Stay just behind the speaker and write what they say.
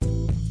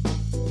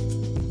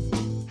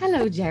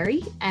Hello,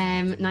 Jerry.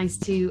 Nice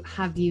to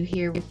have you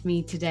here with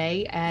me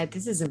today.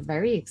 This is a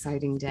very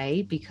exciting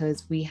day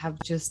because we have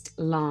just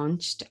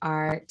launched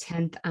our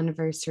 10th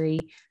anniversary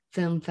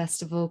film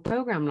festival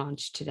program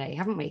launch today,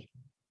 haven't we?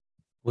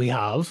 We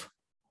have.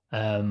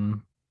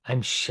 I'm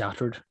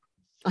shattered.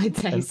 I'd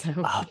say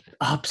so.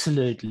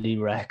 Absolutely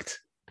wrecked.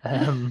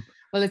 Well,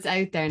 it's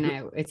out there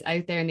now. It's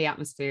out there in the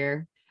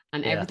atmosphere.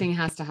 And everything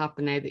has to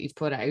happen now that you've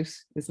put out.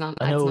 It's not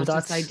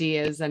just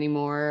ideas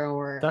anymore.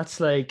 Or that's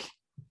like,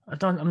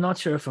 I'm not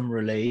sure if I'm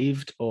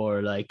relieved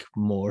or like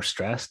more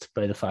stressed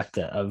by the fact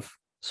that I've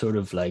sort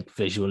of like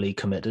visually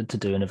committed to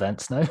doing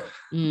events now.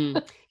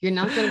 You're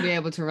not going to be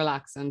able to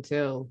relax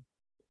until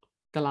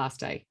the last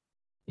day.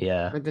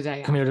 Yeah. Or the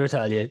day Come after. here to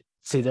tell you.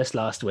 See, this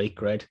last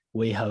week, right?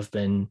 We've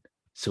been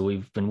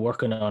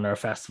working on our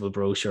festival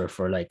brochure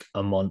for like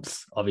a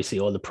month. Obviously,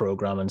 all the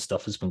program and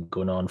stuff has been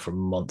going on for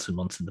months and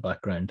months in the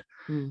background.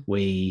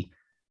 We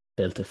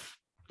built a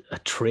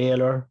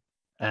trailer.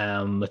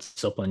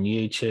 It's up on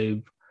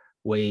YouTube.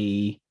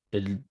 We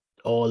did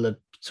all the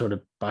sort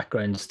of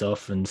background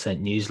stuff and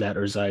sent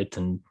newsletters out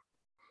and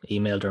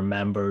emailed our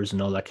members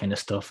and all that kind of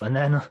stuff. And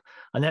then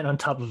on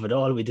top of it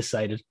all, we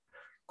decided,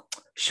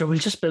 sure, we'll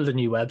just build a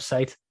new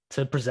website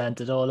to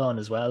present it all on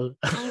as well.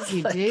 As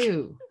you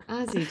do.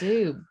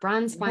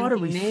 Brand spanking new. What are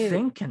we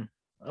thinking?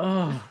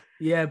 Oh,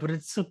 yeah, but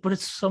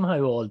it's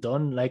somehow all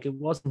done. Like, it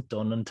wasn't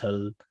done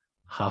until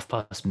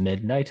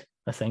midnight,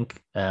 I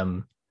think,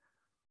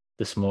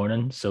 this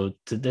morning. So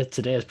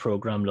today is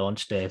program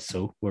launch day,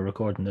 so we're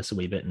recording this a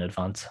wee bit in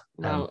advance.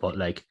 But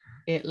like,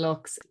 it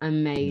looks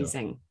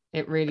amazing.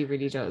 It really,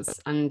 really does.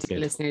 And good.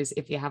 Listeners,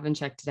 if you haven't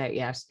checked it out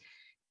yet,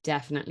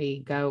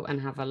 definitely go and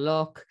have a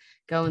look.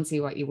 Go and see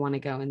what you want to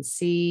go and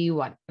see,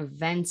 what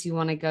events you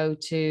want to go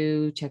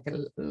to. Check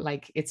it.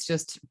 Like, it's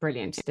just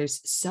brilliant. There's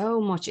so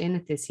much in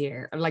it this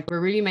year. Like, we're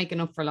really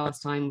making up for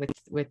lost time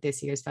with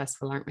this year's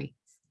festival, aren't we?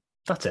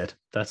 That's it.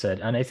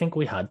 And I think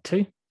we had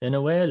to, in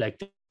a way. Like,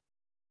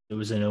 there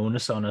was an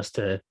onus on us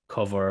to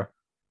cover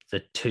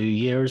the 2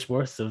 years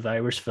worth of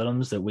Irish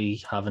films that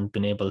we haven't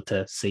been able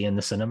to see in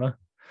the cinema.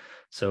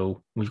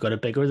 So we've got a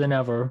bigger than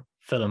ever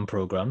film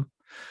program,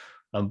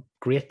 a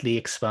greatly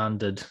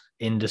expanded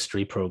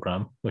industry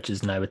program, which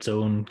is now its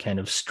own kind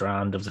of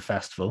strand of the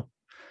festival.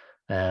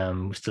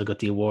 We still got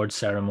the awards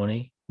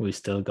ceremony. We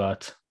still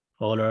got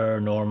all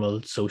our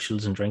normal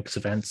socials and drinks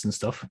events and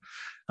stuff,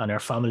 and our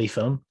family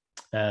film.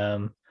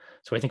 So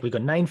I think we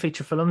got 9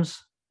 feature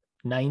films,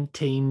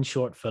 19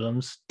 short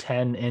films,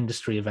 10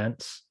 industry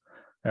events,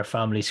 our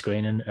family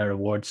screening, our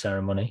award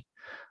ceremony,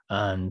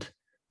 and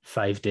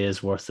 5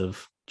 days worth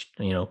of,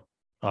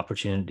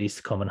 opportunities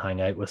to come and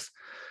hang out with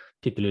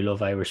people who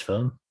love Irish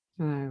film.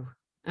 Wow.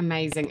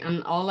 Amazing.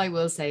 And all I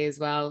will say as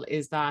well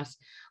is that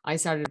I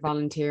started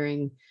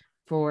volunteering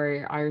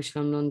for Irish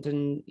Film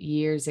London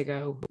years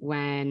ago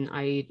when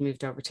I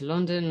moved over to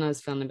London and I was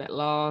feeling a bit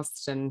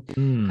lost and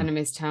kind of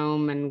missed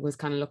home and was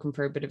kind of looking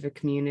for a bit of a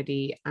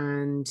community.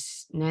 And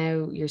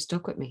now you're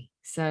stuck with me.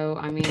 So,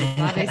 I mean,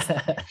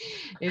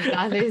 if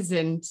that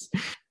isn't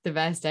the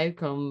best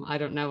outcome, I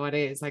don't know what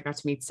is. I got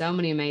to meet so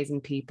many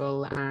amazing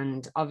people,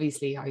 and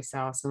obviously I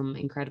saw some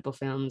incredible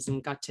films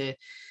and got to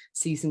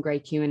see some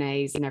great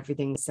Q&As and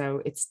everything.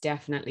 So it's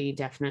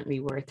definitely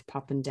worth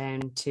popping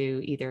down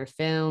to either a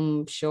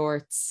film,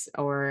 shorts,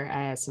 or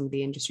some of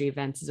the industry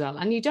events as well.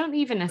 And you don't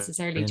even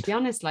necessarily, to be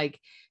honest, like,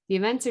 the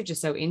events are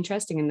just so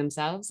interesting in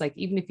themselves. Like,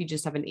 even if you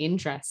just have an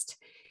interest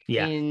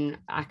in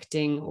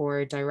acting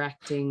or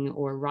directing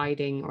or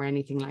writing or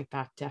anything like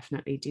that,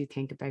 definitely do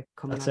think about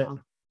coming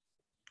along.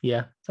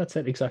 Yeah, that's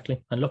it,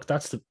 exactly. And look,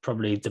 that's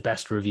probably the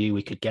best review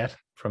we could get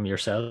from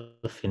yourself,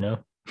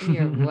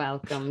 You're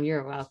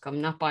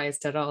welcome. Not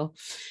biased at all.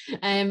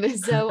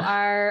 So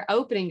our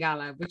opening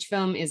gala, which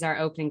film is our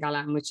opening gala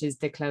and which is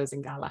the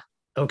closing gala?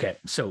 Okay,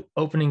 so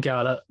opening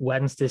gala,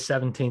 Wednesday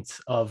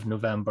 17th of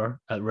November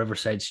at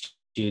Riverside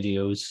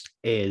Studios,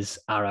 is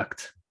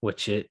Aract,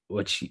 which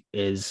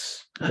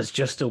has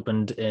just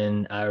opened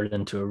in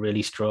Ireland to a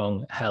really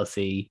strong,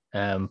 healthy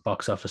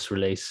box office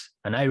release.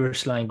 An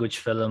Irish language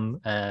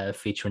film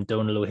featuring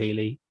Donal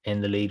O'Healy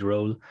in the lead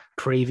role.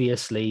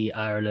 Previously,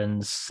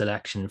 Ireland's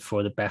selection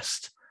for the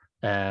best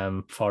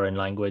foreign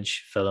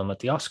language film at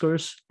the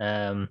Oscars,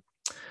 and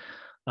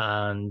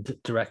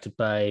directed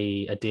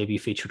by a debut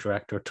feature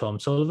director,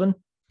 Tom Sullivan.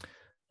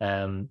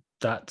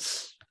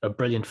 That's a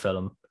brilliant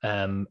film.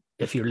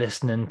 If you're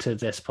listening to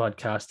this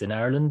podcast in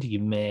Ireland, you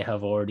may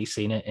have already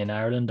seen it in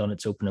Ireland on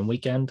its opening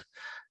weekend.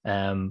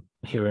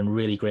 Hearing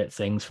really great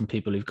things from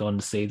people who've gone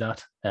to see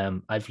that.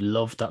 I've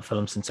loved that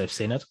film since I've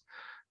seen it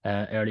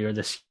earlier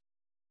this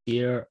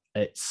year.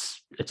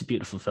 It's a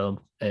beautiful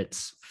film.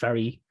 It's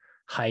very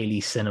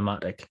highly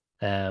cinematic,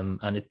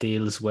 and it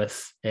deals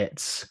with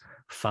its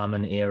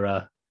famine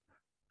era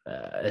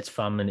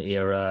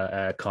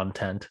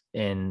content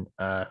in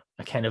a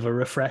kind of a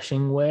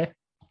refreshing way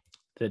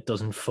that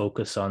doesn't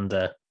focus on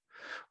the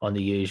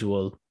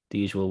usual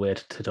way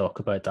to talk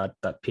about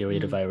that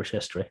period of Irish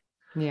history.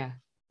 Yeah,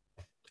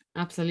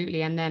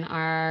 absolutely. And then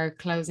our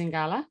closing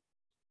gala?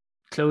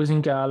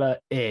 Closing gala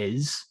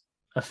is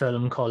a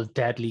film called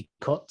Deadly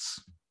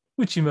Cuts,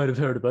 which you might have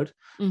heard about.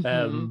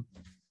 Mm-hmm.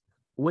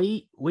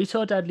 We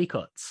saw Deadly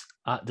Cuts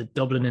at the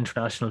Dublin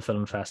International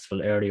Film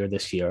Festival earlier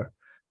this year.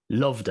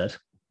 Loved it.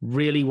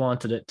 Really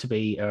wanted it to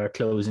be our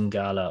closing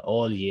gala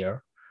all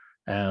year.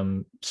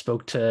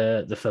 Spoke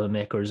to the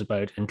filmmakers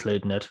about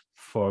including it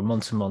for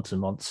months and months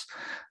and months.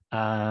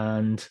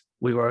 And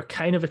we were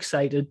kind of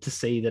excited to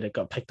see that it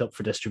got picked up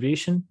for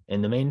distribution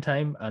in the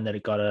meantime, and that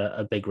it got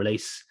a big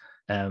release,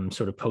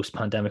 sort of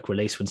post-pandemic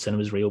release when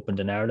cinemas reopened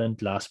in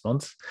Ireland last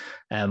month.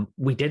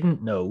 We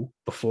didn't know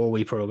before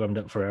we programmed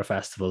it for our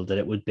festival that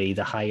it would be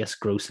the highest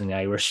grossing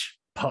Irish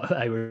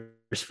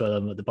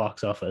film at the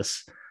box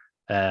office.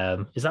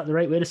 Is that the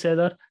right way to say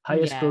that?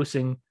 Highest Yeah.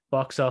 grossing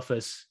box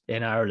office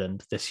in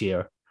Ireland this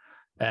year.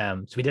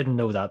 So we didn't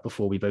know that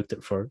before we booked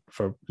it for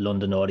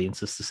London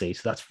audiences to see.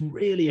 So that's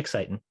really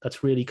exciting.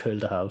 That's really cool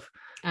to have.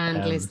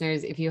 And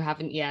listeners, if you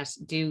haven't yet,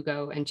 do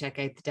go and check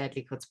out the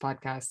Deadly Cuts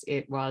podcast.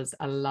 It was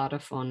a lot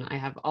of fun. I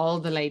have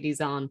all the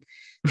ladies on.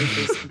 It's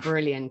just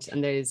brilliant.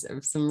 And there's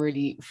some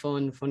really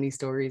funny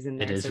stories in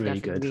there. It is so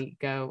really definitely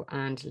go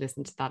and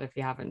listen to that if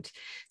you haven't.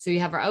 So you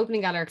have our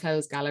opening gala, our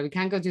closed gala. We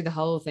can't go through the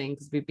whole thing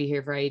because we'd be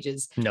here for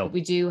ages. No. But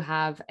we do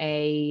have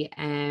a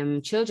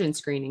children's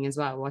screening as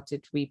well. What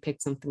did we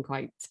pick? Something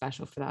quite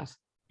special for that?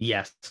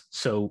 Yes.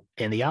 So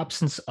in the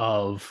absence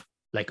of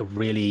like a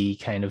really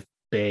kind of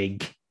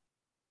big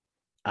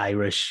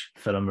Irish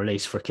film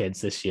release for kids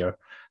this year,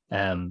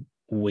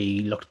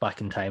 we looked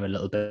back in time a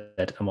little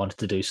bit and wanted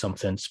to do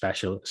something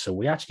special. So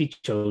we actually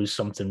chose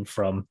something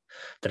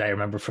that I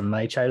remember from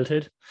my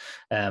childhood.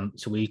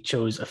 So we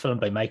chose a film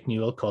by Mike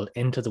Newell called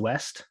Into the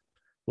West,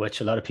 which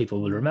a lot of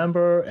people will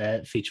remember.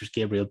 It features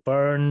Gabriel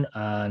Byrne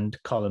and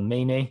Colin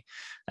Meaney.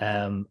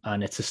 And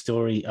it's a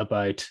story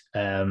about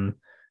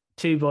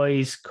two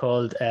boys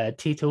called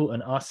Tito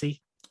and Ossie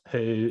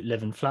who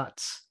live in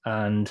flats,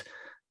 and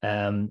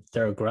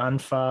their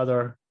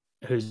grandfather,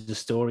 who's the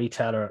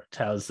storyteller,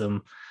 tells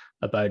them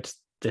about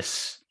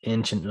this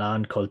ancient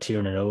land called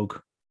Tirnanog.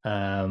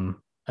 And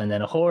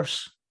then a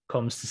horse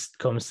comes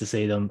to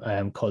see them,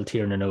 called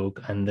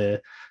Tirnanog, and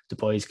the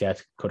boys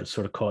get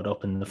sort of caught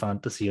up in the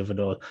fantasy of it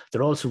all.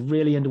 They're also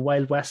really into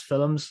Wild West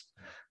films.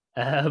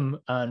 And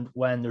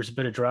when there's a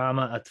bit of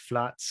drama at the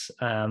flats,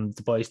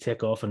 the boys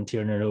take off on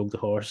Tirnanog, the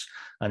horse,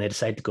 and they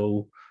decide to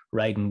go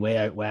riding way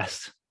out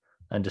west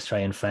and just try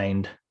and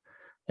find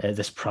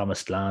this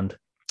promised land.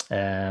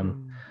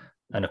 And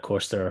of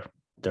course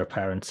their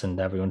parents and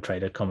everyone try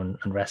to come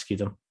and rescue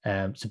them.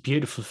 It's a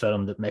beautiful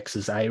film that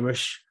mixes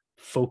Irish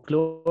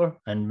folklore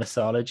and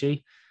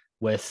mythology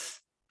with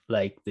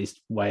like this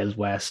Wild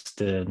West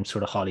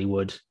sort of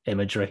Hollywood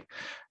imagery.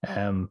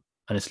 And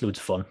it's loads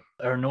of fun.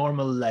 Our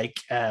normal like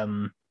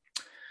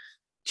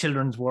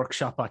children's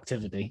workshop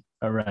activity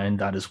around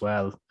that as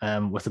well,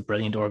 with a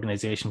brilliant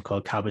organization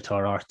called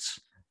Cabotar Arts.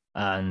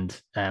 And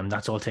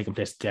that's all taking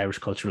place at the Irish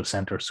Cultural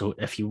Centre. So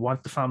if you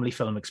want the family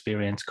film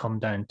experience, come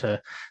down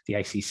to the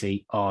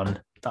ICC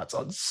that's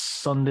on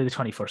Sunday, the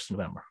 21st of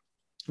November.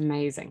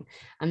 Amazing.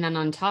 And then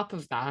on top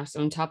of that,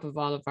 on top of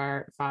all of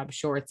our fab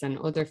shorts and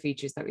other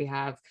features that we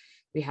have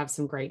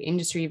some great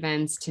industry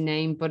events, to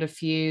name but a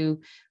few.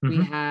 Mm-hmm.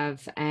 We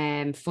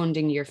have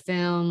Funding Your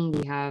Film,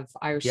 we have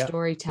Irish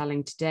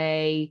Storytelling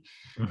Today,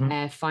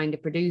 mm-hmm. Find a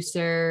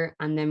Producer,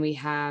 and then we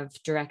have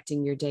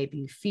Directing Your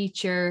Debut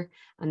Feature,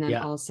 and then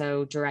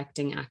also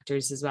Directing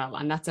Actors as well.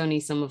 And that's only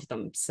some of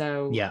them.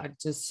 So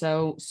just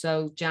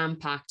so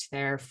jam-packed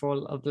there,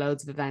 full of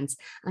loads of events,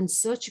 and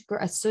such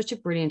a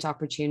brilliant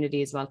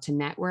opportunity as well to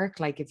network.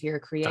 Like if you're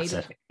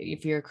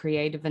a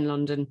creative in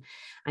London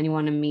and you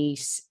want to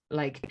meet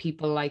like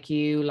people like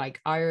you, like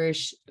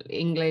Irish,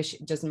 English,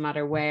 it doesn't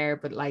matter where,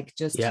 but like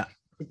just to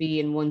be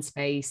in one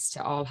space,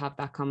 to all have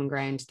that common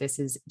ground, this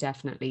is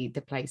definitely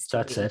the place to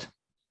That's be. it.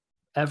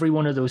 Every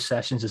one of those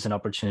sessions is an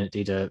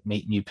opportunity to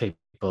meet new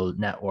people,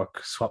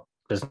 network, swap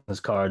business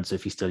cards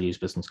if you still use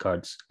business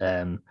cards,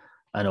 and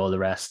all the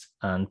rest.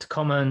 And to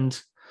come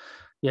and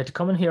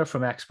hear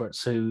from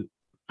experts who,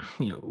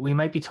 we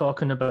might be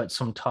talking about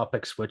some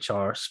topics which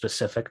are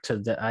specific to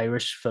the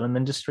Irish film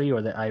industry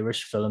or the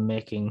Irish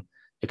filmmaking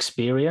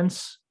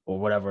experience, or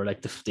whatever, like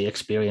the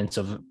experience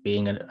of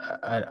being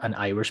an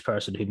Irish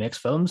person who makes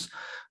films.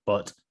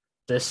 But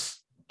these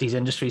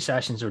industry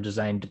sessions are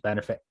designed to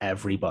benefit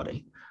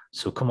everybody.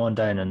 So come on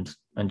down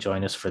and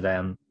join us for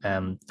them.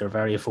 They're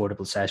very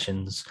affordable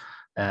sessions.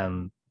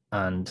 And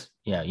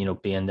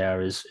being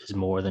there is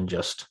more than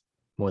just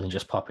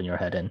popping your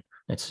head in.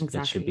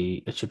 It should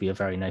be a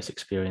very nice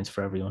experience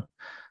for everyone.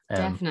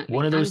 Definitely.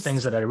 One of those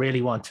things that I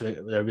really want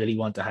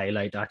to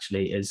highlight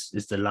actually is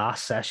the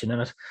last session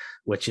in it,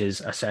 which is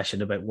a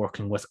session about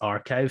working with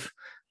archive.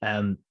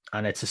 And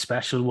it's a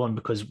special one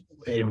because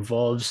it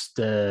involves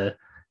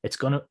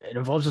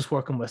us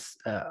working with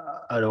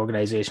an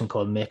organization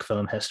called Make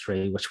Film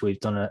History, which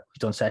we've done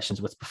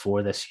sessions with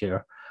before this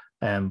year.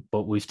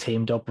 But we've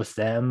teamed up with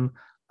them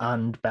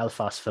and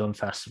Belfast Film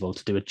Festival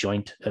to do a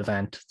joint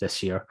event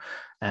this year.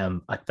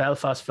 At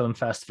Belfast Film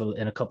Festival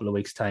in a couple of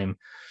weeks' time,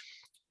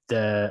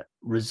 the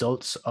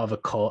results of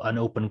an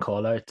open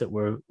call out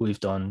that we've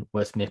done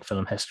with Make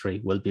Film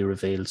History will be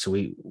revealed. So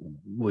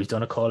we've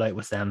done a call out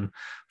with them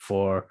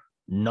for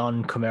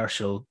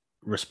non-commercial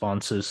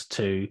responses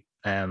to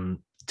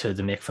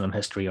the Make Film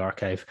History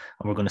archive,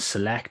 and we're going to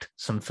select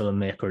some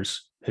filmmakers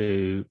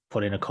who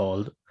put in a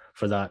call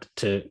for that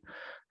to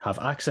have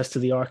access to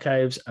the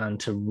archives and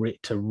to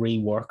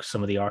rework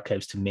some of the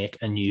archives to make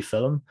a new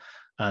film.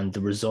 And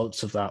the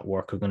results of that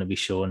work are going to be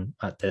shown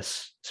at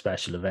this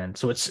special event.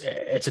 So it's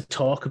a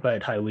talk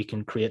about how we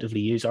can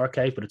creatively use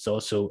archive, but it's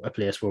also a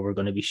place where we're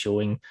going to be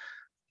showing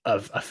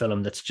of a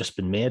film that's just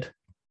been made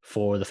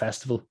for the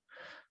festival.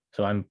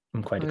 So I'm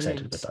quite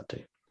excited about that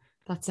too.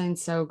 That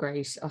sounds so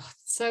great. Oh,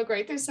 so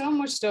great. There's so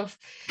much stuff.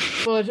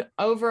 But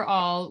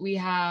overall, we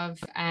have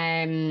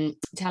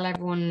tell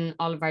everyone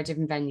all of our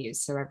different venues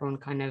so everyone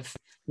kind of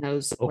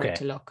knows where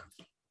to look.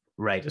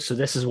 Right. So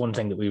this is one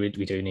thing that we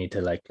do need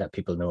to let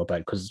people know about,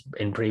 because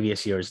in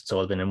previous years it's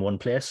all been in one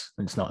place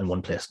and it's not in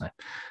one place now.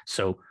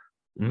 So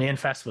main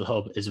festival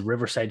hub is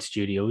Riverside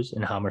Studios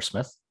in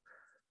Hammersmith.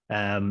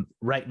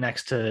 Right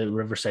next to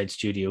Riverside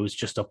Studios,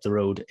 just up the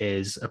road,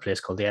 is a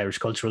place called the Irish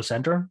Cultural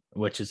Centre,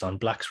 which is on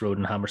Blacks Road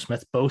in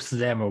Hammersmith. Both of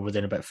them are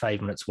within about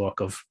 5 minutes walk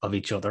of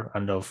each other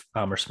and of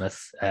Hammersmith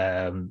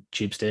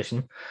tube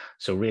station.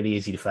 So really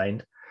easy to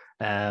find.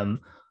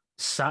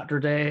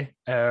 Saturday,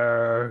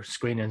 our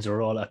screenings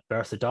are all at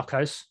Bertha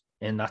Dockhouse,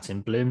 and that's in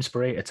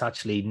Bloomsbury. It's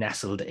actually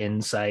nestled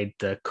inside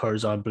the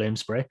Curzon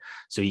Bloomsbury,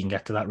 so you can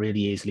get to that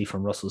really easily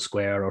from Russell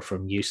Square or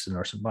from Euston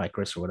or St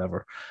Michael's or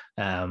whatever.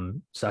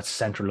 So that's a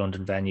central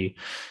London venue.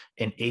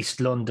 In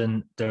East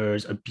London,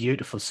 there's a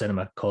beautiful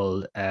cinema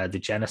called the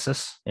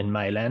Genesis in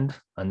Mile End,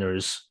 and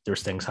there's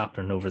things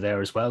happening over there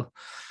as well.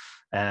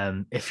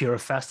 If you're a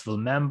festival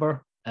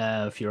member,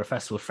 if you're a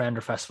festival friend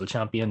or festival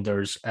champion,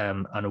 there's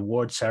an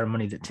award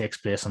ceremony that takes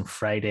place on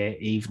Friday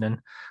evening.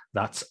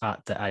 That's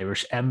at the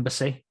Irish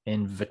Embassy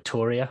in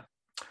Victoria.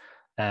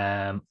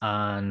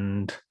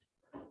 And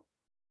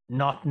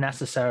not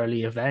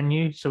necessarily a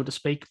venue, so to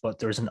speak, but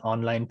there's an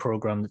online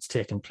program that's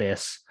taking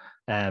place.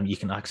 You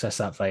can access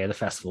that via the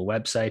festival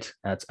website.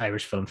 It's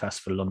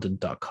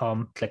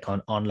irishfilmfestivallondon.com. Click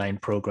on online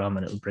program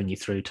and it'll bring you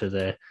through to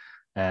the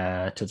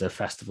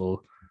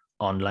festival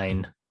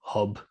online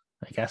hub,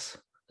 I guess.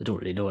 I don't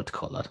really know what to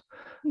call that.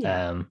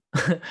 Yeah.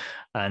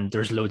 And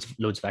there's loads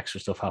of extra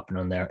stuff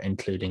happening on there,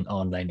 including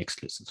online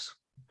exclusives.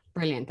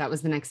 Brilliant. That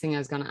was the next thing I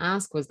was going to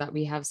ask, was that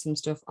we have some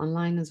stuff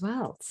online as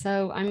well.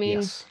 So, I mean,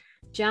 yes.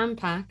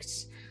 Jam-packed.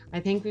 I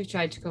think we've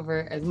tried to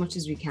cover as much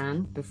as we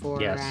can before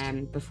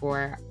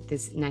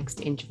this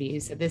next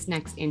interview. So this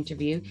next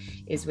interview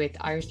is with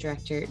Irish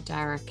director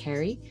Darragh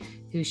Carey,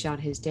 who shot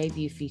his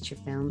debut feature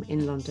film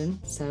in London.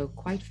 So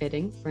quite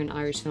fitting for an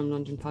Irish Film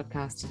London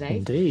podcast today.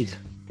 Indeed.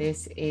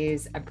 This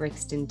is A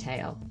Brixton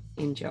Tale.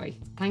 Enjoy.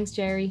 Thanks,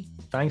 Jerry.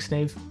 Thanks,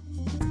 Niamh.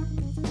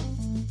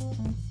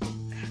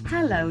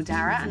 Hello,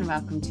 Darragh, and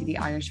welcome to the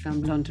Irish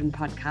Film London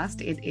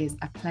podcast. It is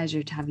a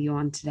pleasure to have you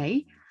on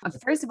today.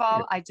 First of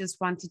all, I just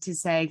wanted to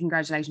say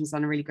congratulations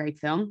on a really great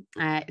film.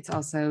 It's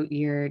also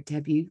your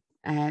debut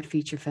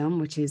feature film,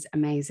 which is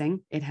amazing.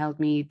 It held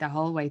me the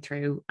whole way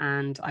through,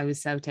 and I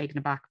was so taken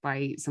aback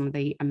by some of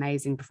the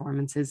amazing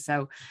performances.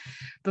 So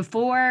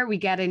before we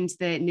get into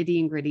the nitty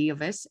and gritty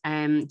of it,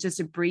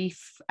 just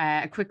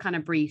a quick kind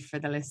of brief for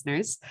the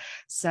listeners.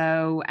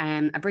 So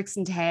A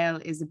Brixton Tale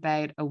is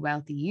about a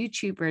wealthy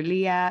YouTuber,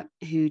 Leah,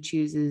 who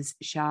chooses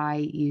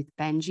shy youth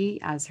Benji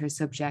as her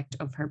subject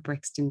of her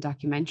Brixton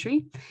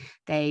documentary.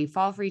 They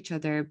fall for each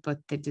other, but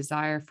the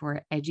desire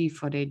for edgy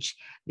footage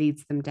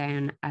leads them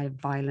down a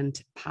violent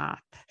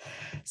path.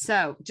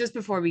 So just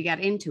before we get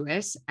into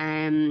it,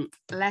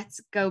 let's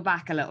go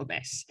back a little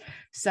bit.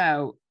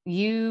 So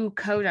you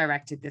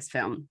co-directed this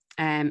film.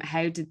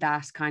 How did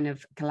that kind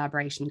of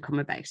collaboration come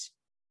about?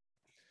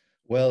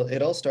 Well,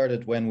 it all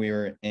started when we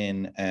were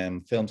in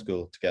film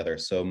school together.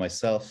 So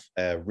myself,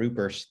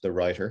 Rupert, the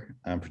writer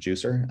and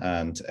producer,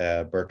 and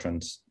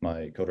Bertrand,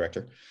 my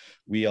co-director,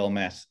 we all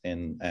met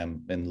in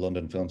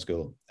London Film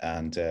School,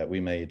 and we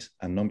made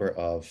a number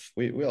of,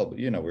 we all,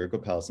 we were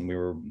good pals, and we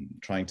were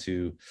trying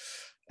to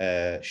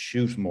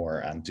shoot more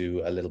and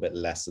do a little bit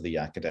less of the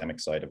academic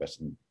side of it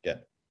and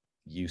get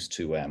used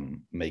to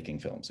making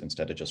films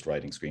instead of just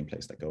writing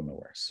screenplays that go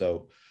nowhere.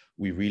 So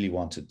we really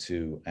wanted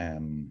to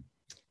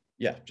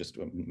just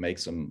make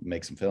some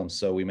films.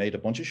 So we made a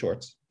bunch of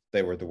shorts.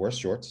 They were the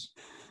worst shorts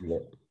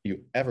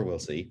you ever will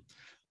see,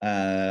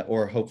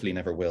 or hopefully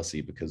never will see,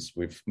 because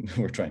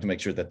we're trying to make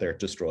sure that they're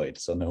destroyed,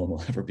 so no one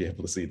will ever be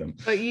able to see them.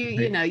 But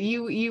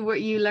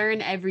you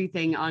learn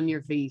everything on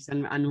your feet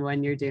and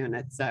when you're doing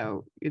it.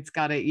 So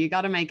you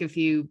gotta make a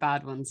few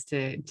bad ones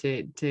to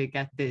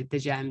get the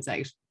gems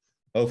out.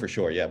 Oh, for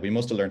sure. Yeah, we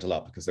must have learned a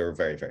lot because they were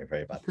very, very,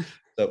 very bad.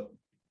 So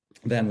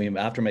then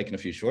after making a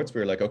few shorts,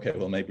 we were like, okay,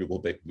 well, maybe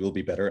we'll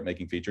be better at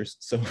making features.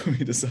 So we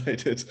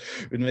decided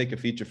we'd make a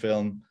feature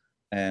film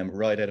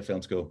right out of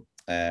film school.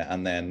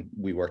 And then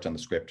we worked on the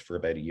script for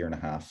about a year and a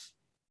half,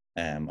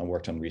 and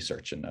worked on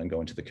research and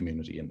going to the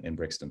community in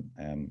Brixton,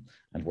 and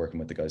working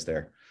with the guys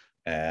there.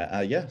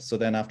 Yeah. So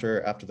then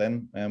after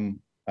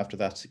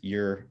that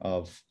year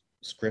of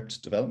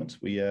script development,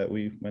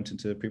 we went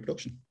into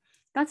pre-production.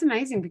 That's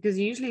amazing, because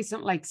usually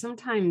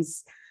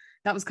sometimes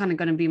that was kind of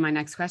going to be my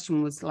next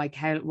question, was like,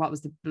 what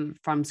was the,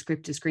 from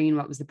script to screen,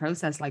 what was the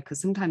process like? Because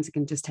sometimes it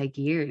can just take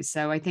years.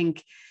 So I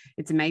think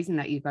it's amazing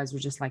that you guys were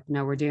just like,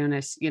 no, we're doing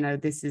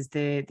it, this is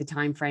the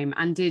time frame.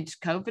 And did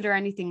COVID or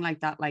anything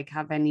like that like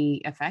have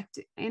any effect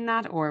in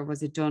that, or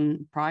was it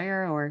done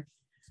prior? Or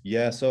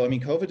Yeah, so I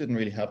mean, COVID didn't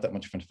really have that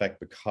much of an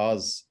effect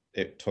because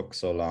it took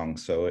so long.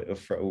 So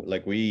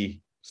like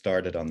we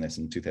started on this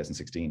in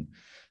 2016,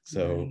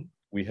 so right.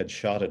 we had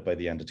shot it by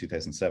the end of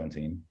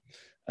 2017,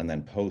 and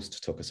then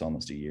post took us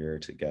almost a year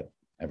to get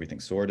everything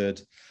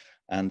sorted.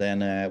 And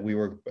then we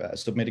were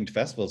submitting to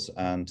festivals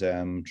and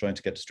trying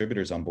to get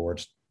distributors on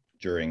board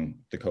during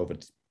the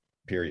COVID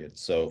period.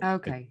 So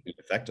Okay. it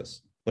affected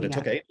us, but it Yeah.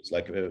 took ages.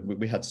 Like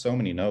we had so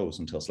many no's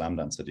until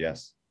Slamdance said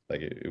yes.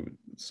 Like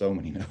so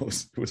many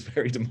no's. It was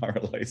very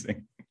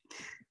demoralizing.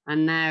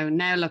 And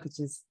now look at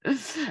this.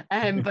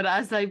 But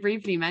as I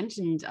briefly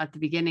mentioned at the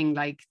beginning,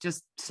 like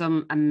just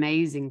some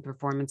amazing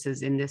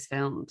performances in this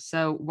film.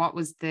 So what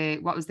was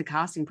the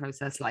casting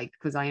process like?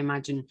 Because I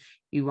imagine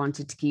you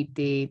wanted to keep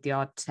the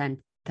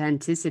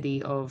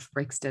authenticity of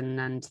Brixton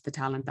and the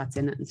talent that's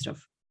in it and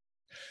stuff.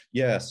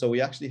 Yeah, so we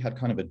actually had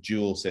kind of a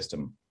dual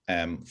system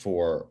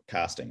for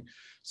casting.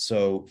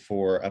 So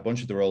for a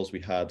bunch of the roles, we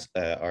had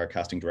our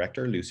casting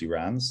director, Lucy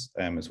Rands,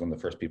 is one of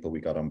the first people we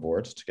got on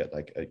board to get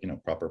like a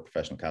proper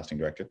professional casting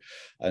director.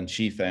 And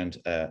she found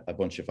a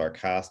bunch of our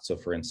cast. So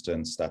for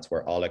instance, that's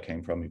where Ola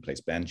came from, who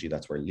plays Benji.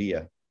 That's where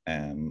Leah,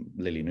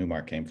 Lily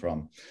Newmark came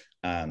from.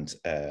 And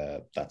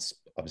that's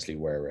obviously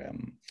where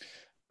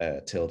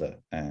Tilda,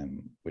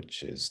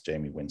 which is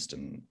Jamie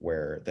Winston,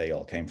 where they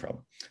all came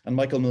from. And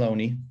Michael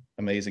Maloney,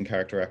 amazing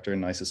character actor,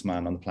 nicest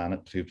man on the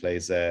planet, who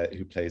plays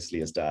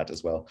Leah's dad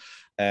as well.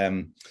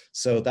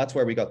 So that's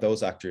where we got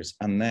those actors,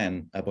 and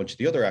then a bunch of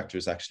the other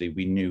actors actually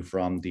we knew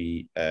from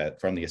the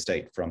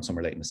estate, from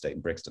Summer Leighton Estate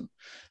in Brixton.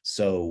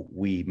 So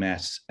we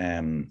met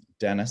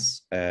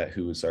Dennis,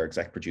 who's our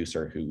exec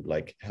producer, who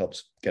like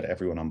helps get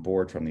everyone on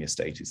board from the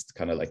estate. He's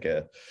kind of like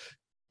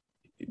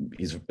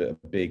he's a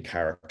big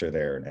character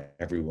there and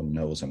everyone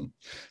knows him.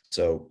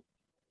 So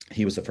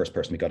he was the first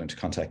person we got into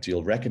contact.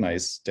 You'll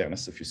recognize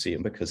Dennis if you see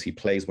him, because he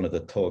plays one of the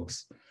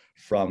thugs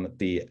from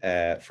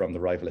the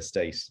rival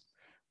estate.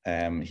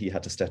 He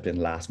had to step in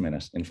last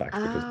minute, in fact,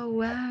 because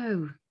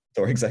wow,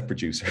 our exec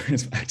producer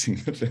is acting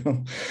the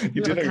film.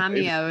 You did a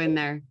cameo in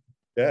there.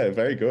 Yeah,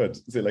 very good.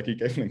 So like he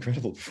gave an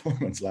incredible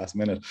performance last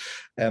minute.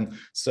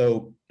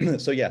 So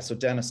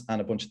Dennis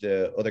and a bunch of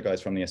the other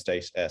guys from the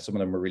estate, some of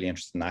them were really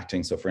interested in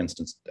acting. So for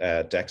instance,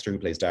 Dexter, who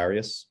plays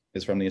Darius,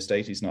 is from the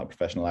estate. He's not a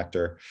professional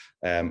actor,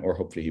 or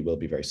hopefully he will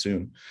be very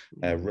soon.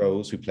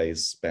 Rose, who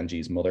plays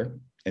Benji's mother,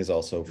 is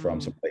also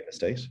from Summer Leighton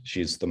Estate.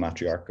 She's the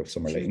matriarch of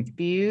Summer Leighton.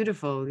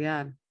 Beautiful,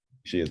 yeah.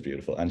 She is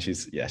beautiful, and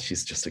she's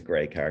just a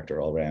great character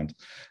all around.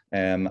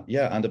 And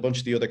a bunch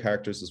of the other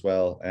characters as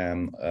well.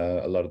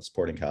 A lot of the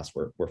supporting cast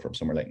were from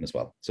Summer Leighton as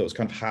well. So it was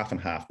kind of half and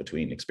half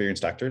between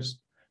experienced actors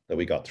that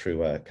we got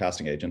through a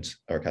casting agent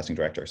or casting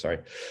director, sorry,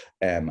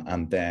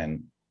 and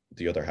then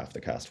the other half of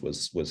the cast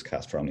was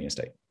cast from the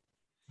estate.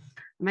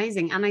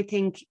 Amazing. And I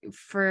think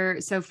for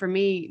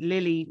me,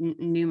 Lily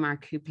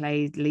Newmark, who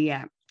played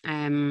Leah,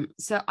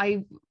 so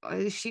I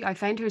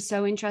find her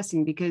so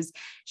interesting because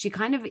she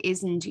kind of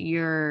isn't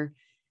your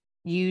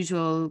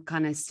usual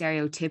kind of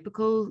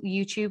stereotypical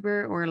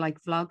YouTuber or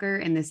like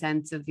vlogger, in the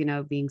sense of,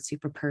 being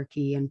super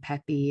perky and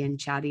peppy and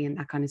chatty and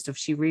that kind of stuff.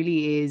 She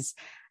really is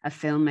a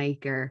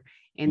filmmaker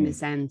in the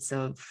sense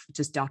of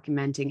just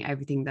documenting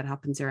everything that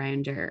happens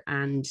around her.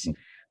 And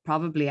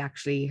probably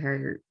actually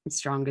her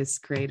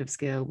strongest creative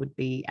skill would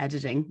be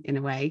editing in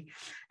a way.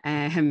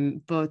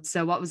 But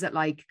so what was it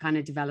like kind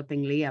of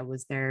developing Leah?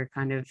 Was there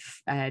kind of,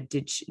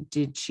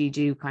 did she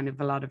do kind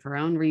of a lot of her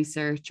own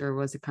research, or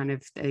was it kind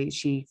of,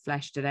 she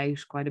fleshed it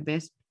out quite a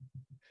bit?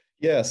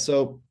 Yeah,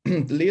 so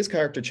Leah's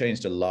character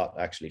changed a lot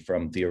actually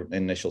from the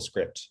initial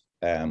script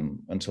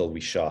until we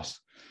shot.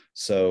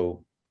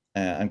 So,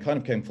 and kind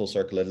of came full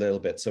circle a little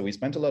bit. So we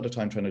spent a lot of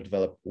time trying to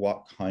develop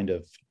what kind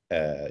of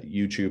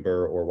YouTuber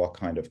or what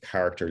kind of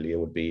character Leah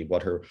would be,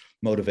 what her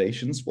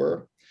motivations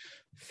were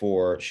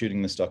for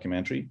shooting this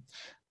documentary.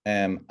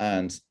 And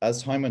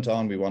as time went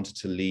on, we wanted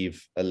to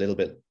leave a little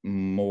bit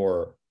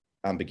more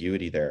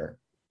ambiguity there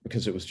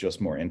because it was just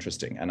more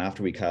interesting. And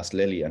after we cast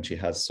Lily, and she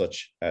has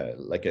such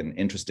like an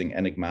interesting,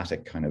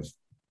 enigmatic kind of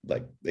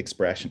like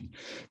expression,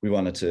 we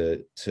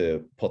wanted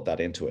to put that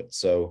into it.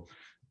 So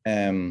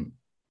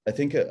I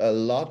think a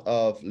lot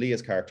of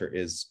Leah's character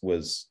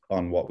was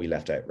on what we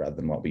left out rather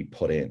than what we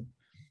put in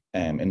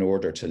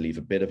order to leave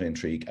a bit of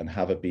intrigue and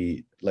have it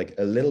be like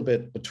a little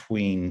bit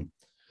between,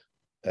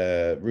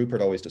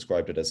 Rupert always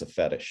described it as a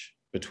fetish,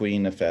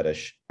 between a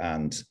fetish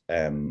and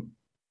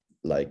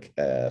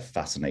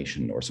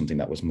fascination, or something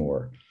that was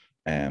more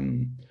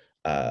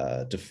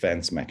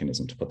defense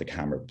mechanism to put the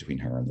camera between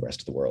her and the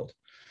rest of the world.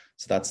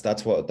 So that's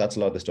a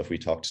lot of the stuff we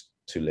talked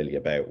to Lily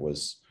about,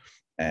 was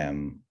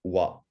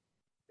what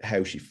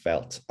how she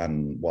felt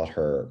and what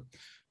her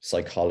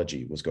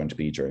psychology was going to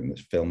be during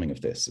the filming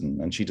of this.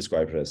 And she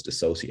described it as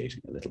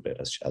dissociating a little bit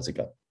as it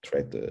got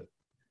throughout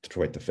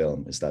the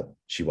film, is that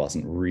she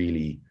wasn't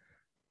really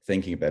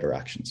thinking about her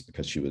actions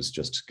because she was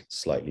just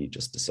slightly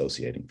just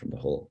dissociating from the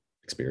whole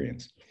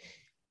experience.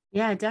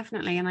 Yeah,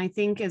 definitely. And I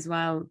think as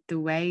well, the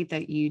way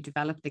that you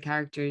develop the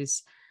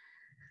characters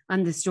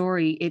and the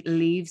story, it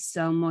leaves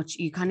so much,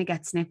 you kind of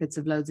get snippets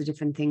of loads of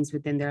different things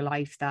within their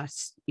life that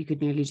you could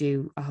nearly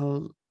do a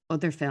whole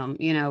other film,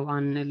 you know,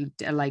 on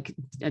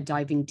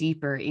diving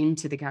deeper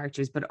into the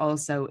characters, but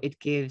also it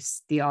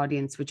gives the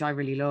audience, which I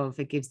really love,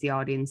 it gives the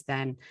audience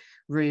then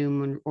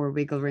room or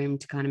wiggle room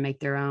to kind of make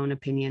their own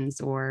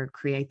opinions or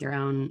create their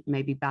own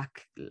maybe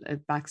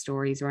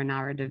backstories or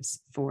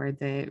narratives for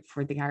the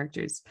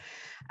characters.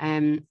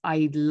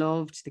 I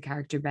loved the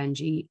character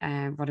Benji.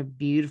 What a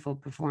beautiful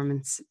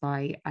performance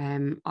by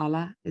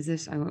Ola, is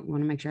it? I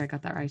want to make sure I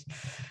got that right.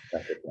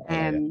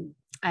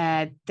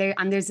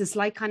 There's a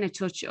slight kind of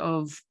touch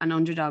of an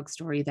underdog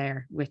story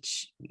there,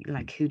 which,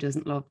 like, who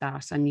doesn't love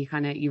that? And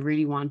you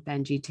really want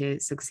Benji to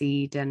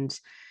succeed and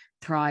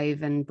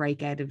thrive and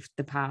break out of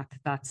the path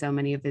that so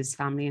many of his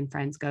family and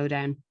friends go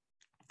down.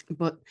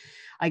 But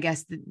I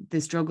guess the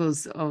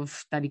struggles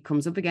that he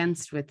comes up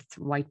against with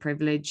white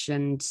privilege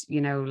and, you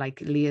know,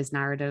 like Leah's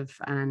narrative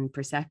and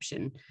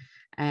perception,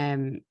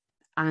 and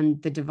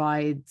the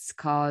divides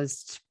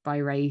caused by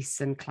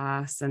race and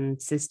class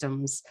and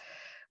systems.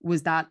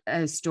 Was that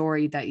a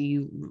story that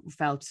you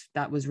felt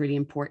that was really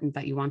important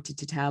that you wanted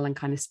to tell and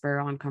kind of spur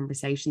on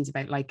conversations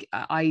about? Like,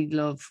 I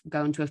love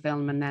going to a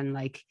film and then,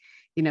 like,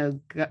 you know,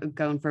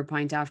 going for a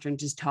pint after and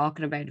just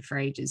talking about it for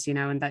ages, you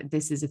know, and that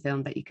this is a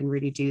film that you can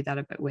really do that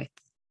a bit with.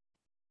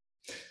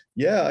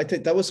 Yeah, I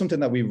think that was something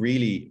that we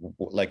really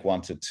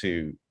wanted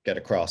to get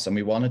across, and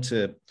we wanted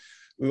to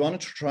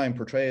try and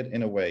portray it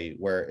in a way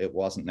where it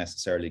wasn't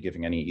necessarily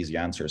giving any easy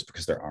answers,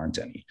 because there aren't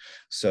any.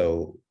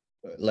 So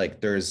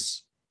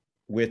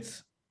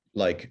with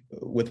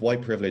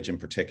white privilege in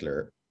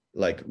particular,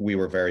 like, we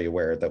were very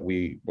aware that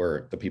we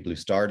were the people who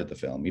started the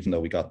film, even though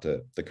we got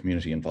the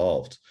community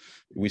involved.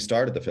 We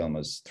started the film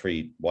as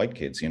 3 white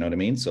kids, you know what I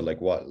mean? So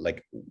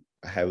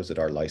how is it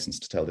our license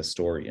to tell this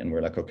story? And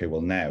we're like, okay,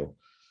 well, now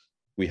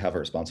we have a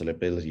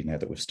responsibility, now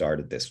that we've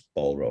started this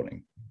ball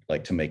rolling,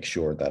 like, to make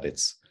sure that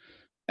it's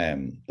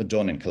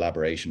done in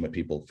collaboration with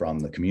people from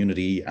the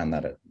community, and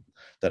that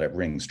it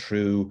rings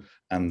true,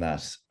 and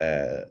that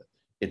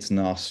it's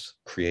not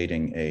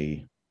creating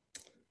a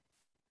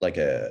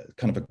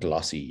kind of a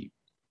glossy,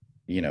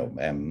 you know,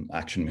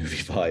 action movie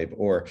vibe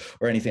or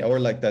anything, or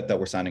like that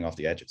we're standing off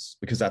the edges.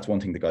 Because that's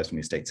one thing the guys from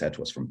the estate said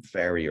to us from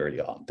very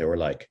early on. They were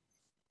like,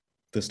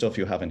 the stuff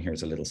you have in here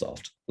is a little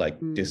soft. Like,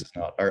 this is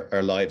not,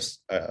 our lives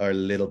are a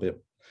little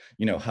bit,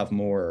 you know, have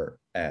more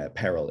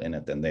peril in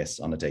it than this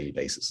on a daily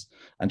basis.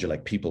 And you're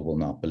like, people will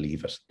not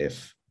believe it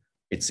if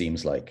it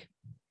seems like,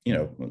 you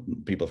know,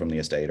 people from the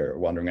estate are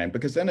wandering around.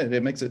 Because then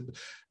it makes it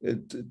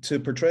to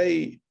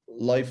portray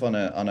life on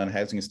a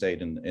housing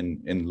estate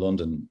in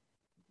London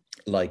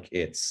like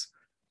it's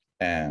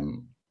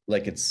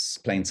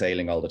plain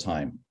sailing all the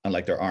time, and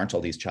like there aren't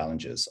all these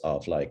challenges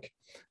of like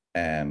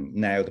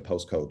now the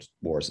postcode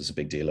wars is a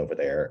big deal over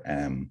there.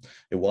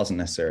 It wasn't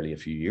necessarily a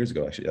few years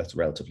ago, actually. That's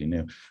relatively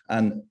new.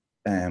 And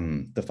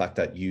the fact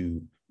that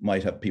you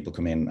might have people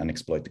come in and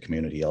exploit the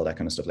community, all that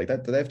kind of stuff like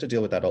that, they have to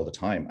deal with that all the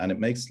time, and it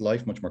makes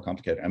life much more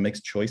complicated and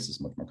makes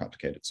choices much more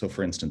complicated. So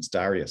for instance,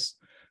 Darius,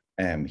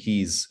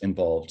 he's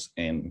involved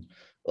in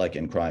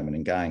crime and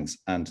in gangs,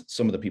 and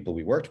some of the people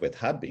we worked with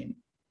had been,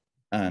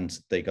 and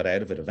they got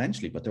out of it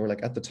eventually. But they were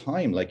like, at the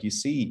time, like, you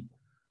see,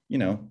 you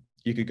know,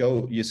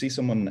 you see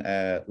someone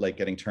like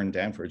getting turned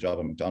down for a job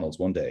at McDonald's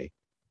one day,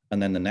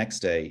 and then the next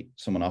day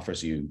someone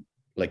offers you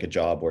like a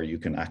job where you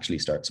can actually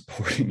start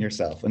supporting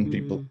yourself and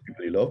people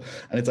you love.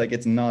 And it's like,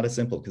 it's not as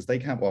simple, because they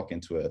can't walk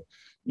into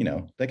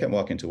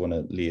one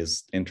of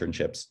Leah's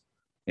internships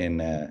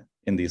in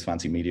these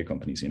fancy media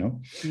companies, you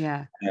know?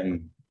 Yeah.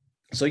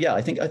 So yeah,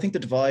 I think the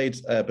divide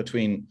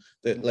between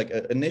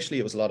initially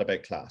it was a lot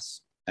about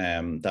class.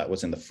 That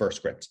was in the first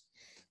script.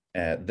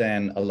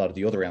 Then a lot of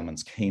the other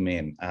elements came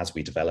in as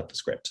we developed the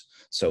script.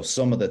 So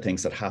some of the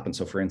things that happened,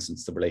 so for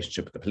instance, the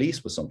relationship with the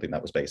police was something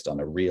that was based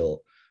on a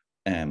real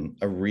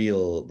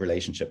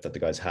relationship that the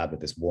guys had with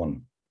this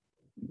one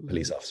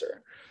police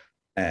officer.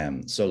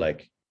 So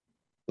like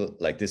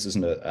this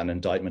isn't an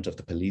indictment of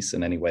the police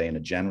in any way in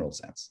a general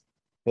sense,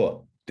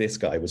 but this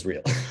guy was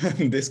real.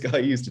 This guy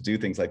used to do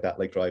things like that,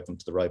 like drive them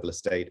to the rival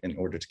estate in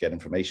order to get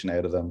information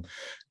out of them.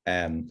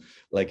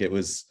 Like, it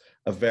was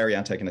a very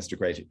antagonistic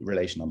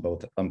relation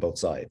on both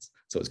sides.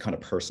 So it was kind of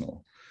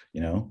personal,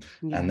 you know?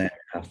 Yeah. And then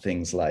you have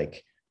things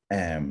like,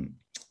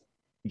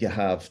 you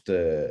have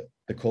the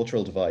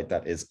cultural divide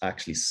that is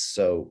actually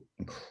so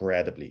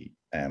incredibly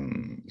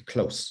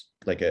close,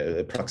 like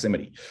a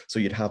proximity. So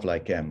you'd have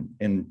like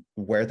in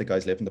where the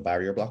guys live in the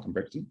Barrier Block in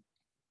Brixton,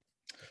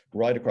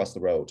 right across the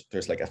road,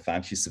 there's like a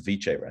fancy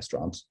ceviche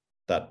restaurant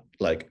that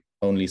like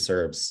only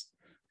serves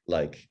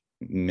like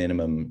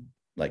minimum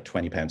like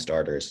 £20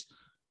 starters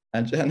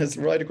and it's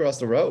right across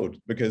the road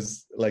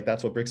because like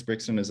that's what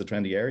Brixton is a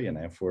trendy area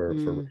now for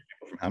people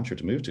from Hampshire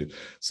to move to.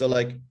 So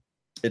like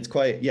it's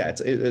quite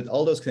it's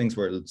all those things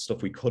were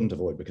stuff we couldn't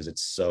avoid because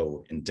it's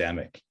so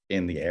endemic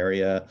in the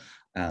area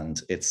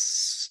and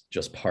it's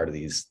just part of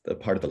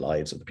the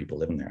lives of the people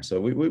living there.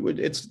 So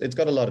it's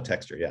got a lot of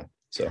texture. Yeah.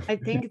 So I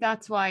think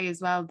that's why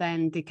as well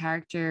then the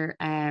character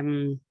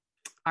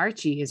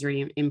Archie is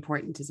really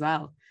important as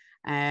well.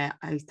 I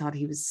thought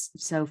he was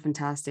so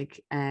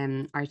fantastic.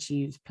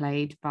 Archie was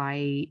played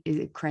by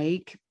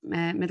Craig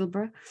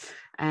Middleborough,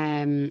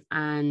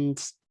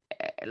 and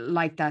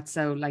like that.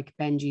 So like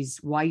Benji's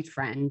white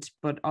friend,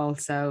 but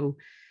also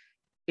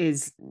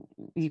is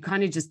you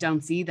kind of just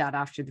don't see that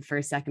after the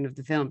first second of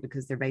the film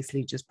because they're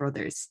basically just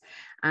brothers.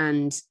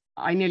 And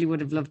I nearly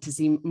would have loved to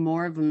see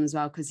more of him as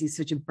well because he's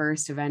such a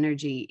burst of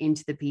energy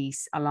into the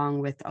piece, along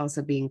with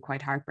also being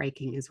quite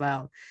heartbreaking as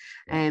well.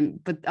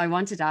 But I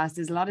wanted to ask,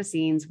 there's a lot of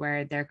scenes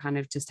where they're kind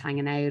of just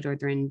hanging out or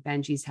they're in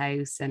Benji's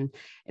house and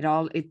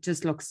it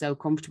just looks so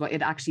comfortable.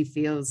 It actually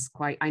feels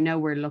quite, I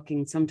know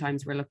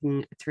sometimes we're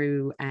looking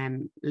through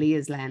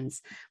Leah's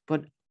lens,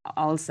 but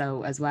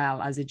also as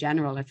well as a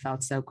general it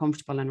felt so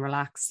comfortable and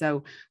relaxed.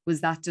 So was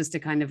that just a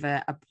kind of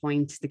a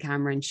point the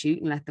camera and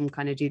shoot and let them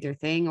kind of do their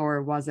thing,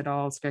 or was it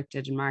all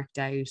scripted and marked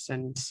out,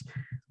 and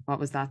what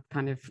was that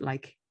kind of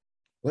like?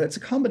 Well, it's a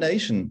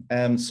combination.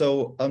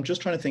 So I'm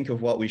just trying to think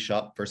of what we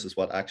shot versus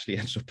what actually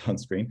ended up on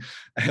screen,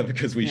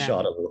 because we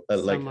shot a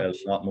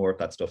lot more of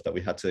that stuff that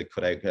we had to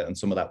cut out, and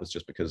some of that was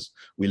just because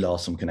we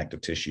lost some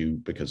connective tissue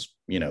because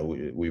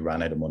we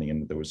ran out of money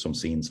and there were some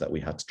scenes that we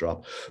had to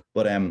drop.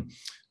 But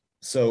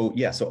so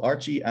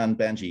Archie and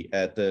Benji,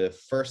 the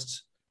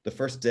first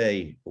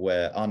day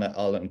where Anna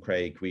and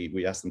Craig,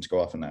 we asked them to go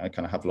off and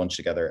kind of have lunch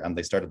together, and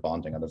they started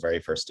bonding on the very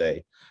first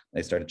day.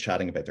 They started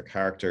chatting about their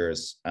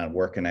characters and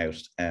working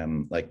out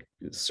like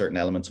certain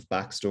elements of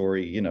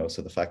backstory,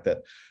 so the fact that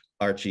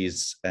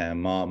Archie's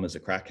mom is a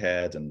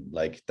crackhead and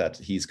like that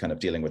he's kind of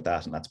dealing with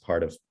that, and that's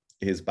part of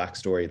his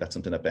backstory. That's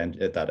something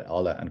that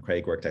Ola and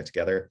Craig worked out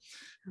together.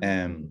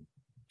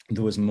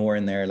 There was more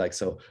in there, like,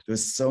 so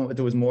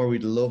there was more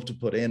we'd love to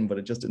put in, but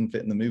it just didn't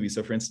fit in the movie.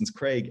 So for instance,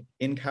 Craig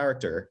in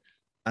character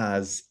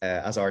as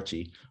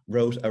Archie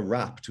wrote a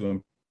rap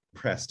to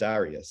impress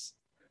Darius.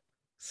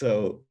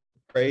 So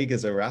Craig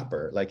is a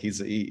rapper, like he's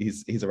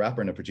a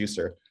rapper and a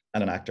producer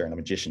and an actor and a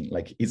magician.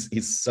 Like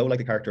he's so like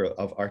the character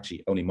of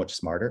Archie, only much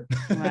smarter.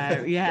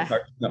 Wow, yeah.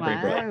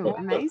 Wow,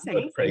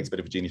 amazing. Craig's a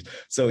bit of a genius.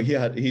 So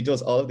he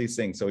does all of these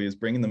things. So he was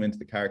bringing them into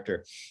the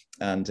character,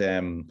 and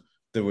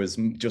there was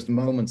just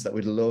moments that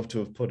we'd love to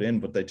have put in,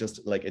 but they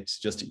just like, it's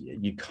just,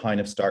 you kind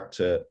of start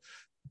to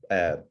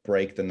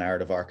break the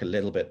narrative arc a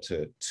little bit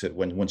to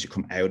once you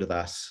come out of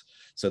that.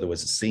 So there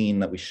was a scene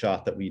that we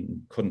shot that we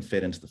couldn't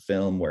fit into the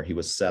film where he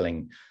was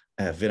selling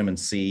vitamin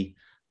C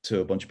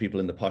to a bunch of people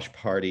in the posh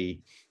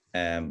party,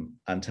 and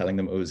telling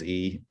them it was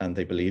E, and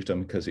they believed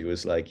him because he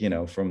was like,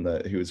 from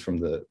ends,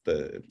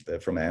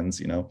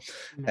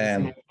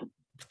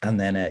 and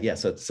then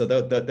so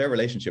their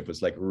relationship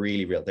was like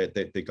really real.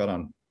 They got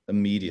on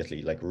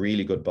immediately, like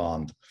really good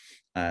bond,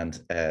 and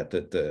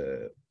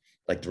the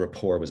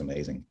rapport was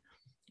amazing.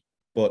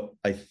 But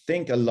I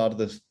think a lot of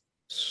the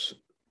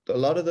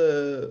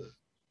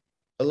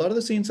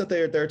scenes that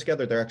they're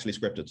together, they're actually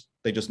scripted.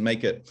 They just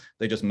make it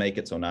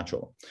so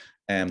natural.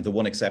 The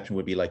one exception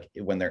would be like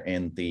when they're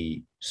in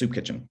the soup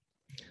kitchen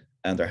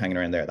and they're hanging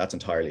around there. That's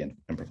entirely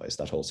improvised,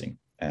 that whole scene.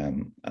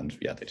 And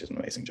yeah, they did an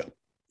amazing job.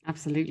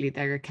 Absolutely,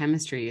 their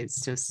chemistry it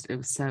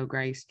was so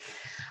great.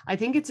 I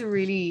think it's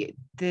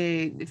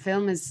the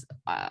film is,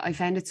 I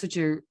found it such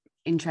a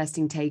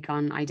interesting take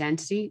on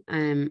identity,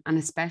 and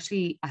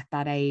especially at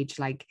that age,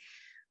 like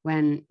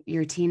when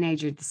you're a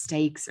teenager, the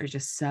stakes are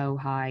just so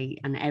high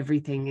and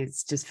everything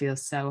just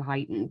feels so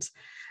heightened.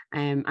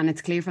 And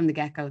it's clear from the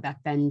get-go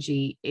that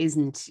Benji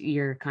isn't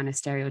your kind of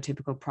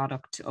stereotypical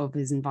product of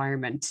his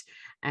environment,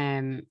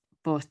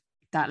 but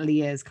that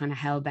Leah is kind of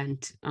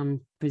hell-bent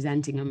on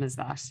presenting him as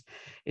that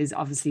is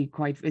obviously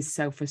is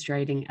so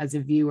frustrating as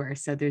a viewer.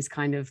 So there's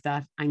kind of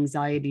that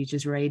anxiety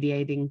just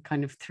radiating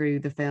kind of through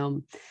the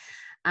film.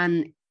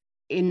 And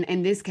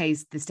in this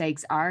case, the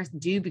stakes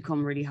do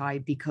become really high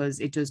because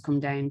it does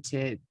come down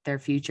to their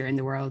future in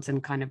the world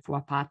and kind of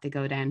what path they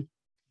go down.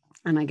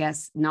 And I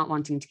guess not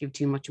wanting to give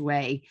too much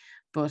away,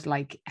 but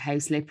like how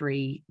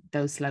slippery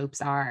those slopes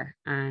are.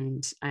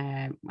 And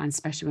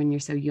especially when you're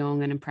so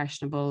young and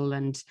impressionable,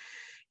 and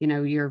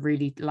you're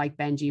really like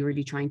Benji,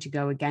 really trying to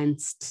go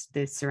against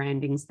the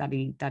surroundings that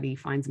he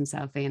finds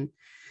himself in.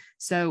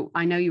 So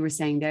I know you were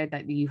saying there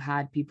that you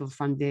had people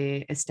from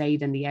the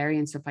estate and the area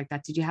and stuff like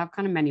that. Did you have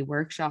kind of many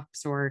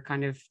workshops or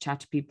kind of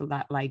chat to people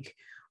that like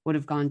would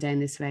have gone down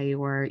this way,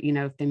 or,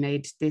 if they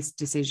made this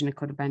decision, it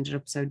could have ended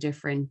up so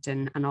different,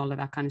 and all of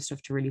that kind of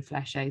stuff to really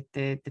flesh out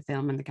the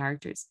film and the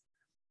characters?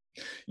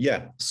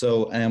 Yeah.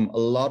 So a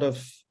lot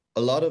of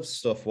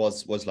stuff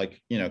was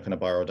like, kind of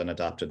borrowed and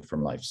adapted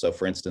from life. So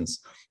for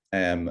instance,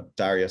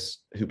 Darius,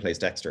 who plays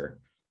Dexter,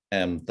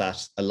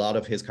 that a lot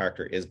of his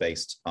character is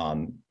based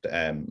on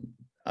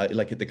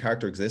like the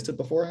character existed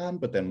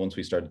beforehand, but then once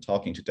we started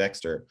talking to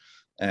Dexter,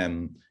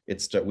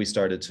 we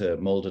started to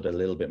mold it a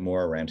little bit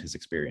more around his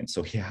experience.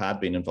 So he had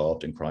been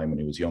involved in crime when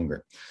he was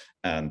younger,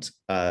 and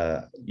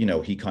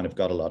he kind of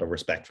got a lot of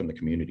respect from the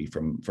community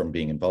from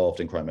being involved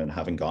in crime and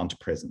having gone to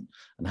prison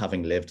and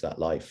having lived that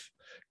life.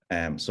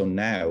 So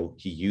now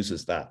he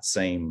uses that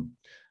same,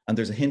 and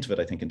there's a hint of it,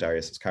 I think, in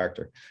Darius's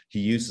character. He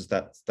uses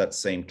that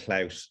same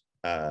clout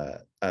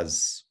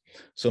as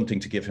something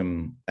to give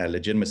him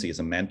legitimacy as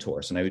a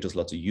mentor. So now he does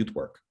lots of youth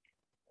work,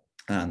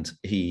 and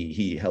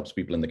he helps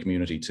people in the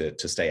community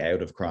to stay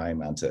out of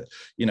crime and to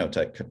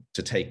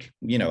take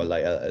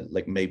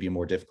like maybe a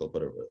more difficult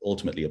but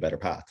ultimately a better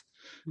path.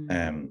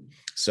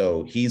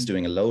 So he's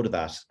doing a load of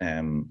that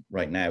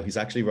right now. He's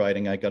actually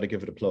writing, I got to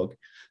give it a plug,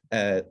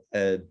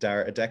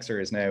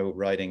 Dexter is now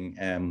writing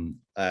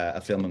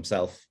a film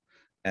himself,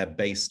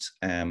 based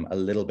a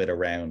little bit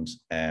around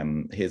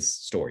his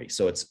story.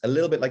 So it's a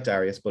little bit like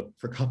Darius, but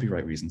for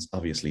copyright reasons,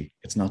 obviously,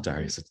 it's not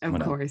Darius. It's of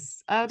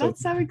course. Oh,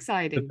 that's so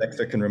exciting.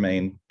 Dexter can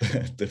remain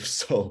the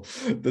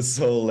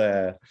sole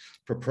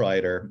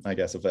proprietor, I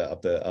guess, of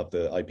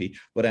the IP.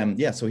 But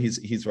yeah, so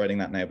he's writing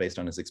that now based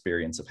on his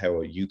experience of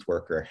how a youth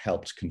worker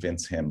helped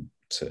convince him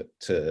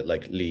to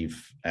like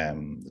leave,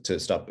 to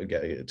stop, to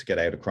get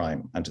out of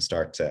crime and to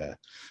start a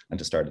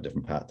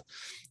different path.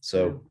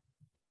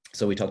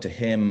 So we talked to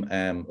him.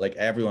 Like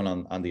everyone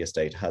on the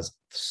estate has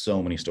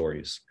so many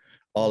stories.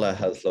 Ola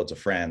has loads of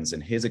friends in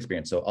his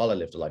experience. So Ola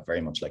lived a life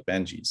very much like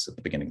Benji's at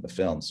the beginning of the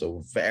film.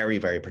 So very,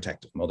 very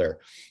protective mother,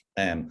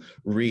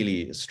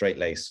 really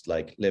straight-laced,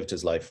 like lived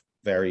his life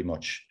very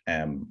much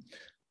in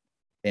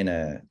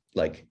a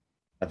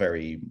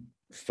very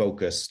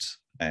focused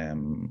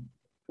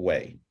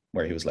way,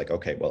 where he was like,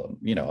 okay, well,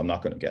 I'm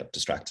not going to get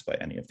distracted by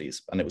any of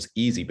these. And it was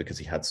easy because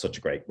he had such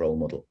a great role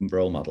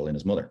model in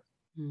his mother.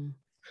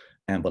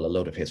 But a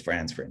load of his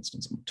friends, for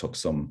instance,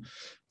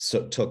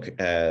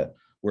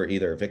 were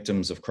either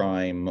victims of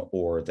crime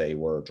or they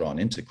were drawn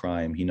into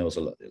crime. He knows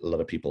a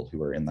lot of people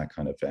who are in that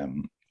kind of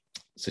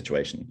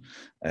situation.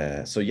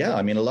 So yeah,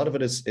 I mean, a lot of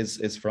it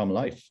is from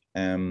life.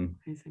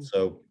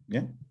 So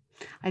yeah,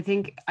 I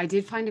think I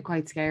did find it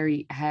quite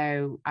scary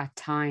how at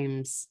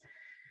times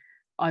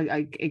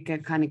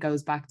it kind of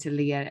goes back to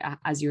Leah,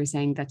 as you were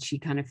saying, that she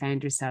kind of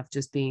found herself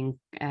just being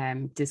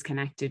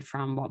disconnected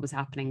from what was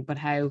happening, but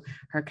how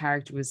her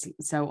character was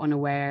so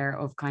unaware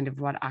of kind of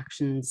what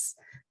actions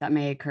that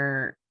may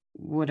occur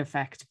would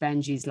affect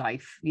Benji's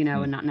life,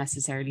 and not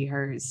necessarily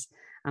hers.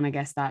 And I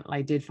guess that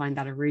I did find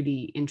that a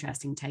really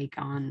interesting take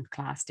on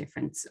class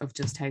difference, of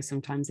just how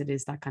sometimes it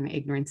is that kind of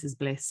ignorance is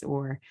bliss,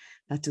 or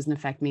that doesn't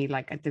affect me.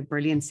 Like at the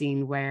brilliant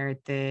scene where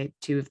the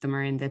two of them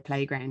are in the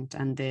playground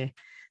and the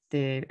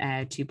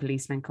two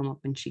policemen come up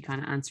and she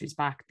kind of answers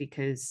back,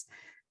 because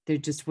there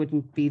just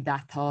wouldn't be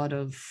that thought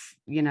of,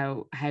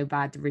 how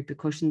bad the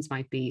repercussions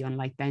might be,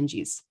 unlike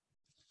Benji's.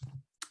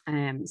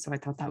 So I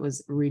thought that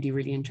was really,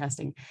 really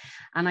interesting.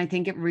 And I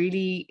think it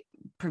really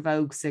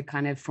provokes a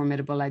kind of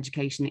formidable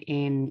education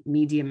in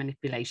media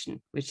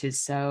manipulation, which is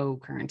so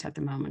current at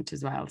the moment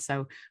as well.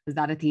 So was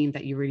that a theme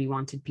that you really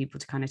wanted people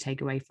to kind of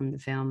take away from the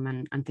film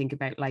and think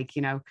about, like,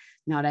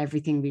 not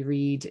everything we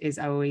read is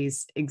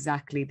always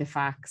exactly the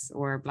facts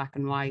or black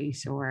and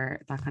white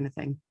or that kind of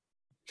thing?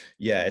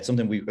 Yeah, it's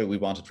something we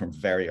wanted from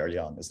very early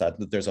on, is that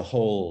there's a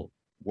whole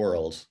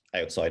world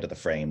outside of the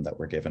frame that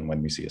we're given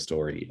when we see a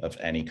story of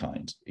any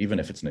kind, even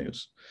if it's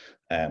news,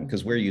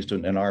 because we're used to,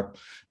 in our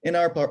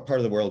part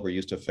of the world, we're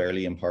used to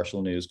fairly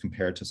impartial news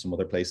compared to some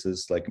other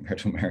places, like compared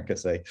to America,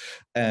 say,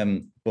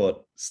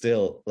 but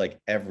still, like,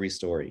 every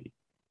story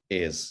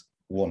is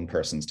one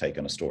person's take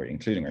on a story,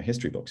 including our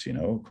history books,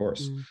 of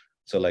course.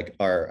 So like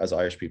as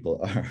Irish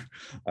people,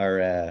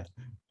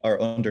 our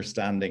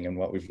understanding and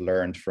what we've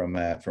learned from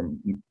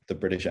the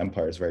British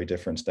Empire is very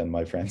different than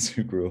my friends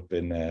who grew up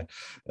in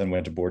and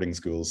went to boarding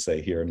schools,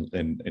 say, here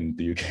in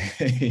the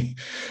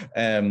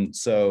UK.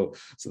 So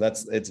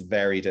it's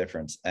very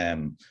different.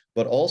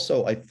 But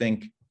also, I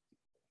think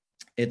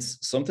it's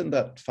something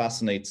that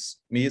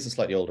fascinates me as a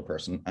slightly older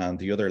person, and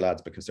the other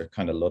lads, because they're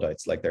kind of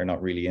Luddites, like they're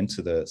not really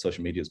into the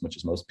social media as much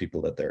as most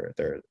people that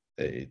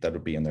that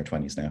would be in their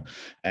 20s now.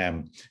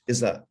 Is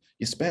that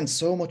you spend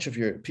so much of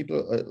your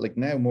people, like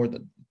now more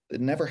than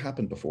it never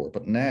happened before,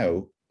 but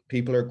now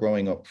people are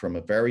growing up from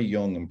a very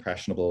young,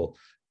 impressionable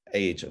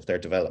age of their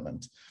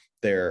development.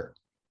 They're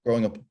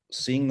growing up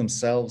seeing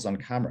themselves on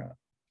camera,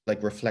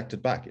 like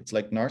reflected back. It's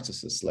like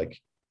narcissists, like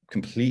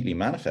completely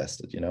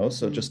manifested,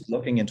 so just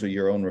looking into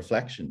your own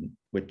reflection,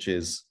 which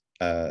is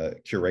a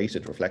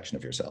curated reflection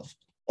of yourself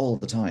all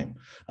the time,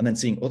 and then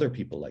seeing other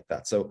people like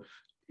that. So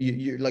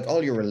you're like,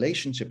 all your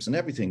relationships and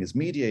everything is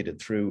mediated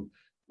through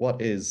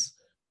what is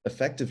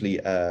effectively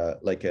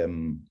like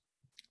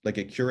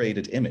a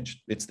curated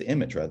image. It's the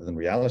image rather than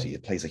reality.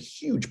 It plays a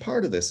huge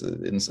part of this,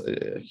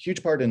 a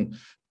huge part in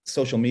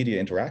social media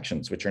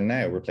interactions, which are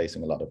now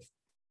replacing a lot of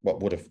what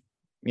would have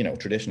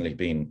traditionally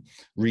been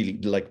really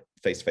like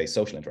face-to-face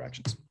social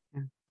interactions.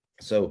 Yeah.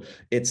 So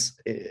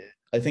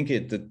I think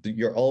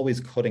you're always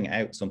cutting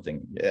out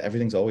something.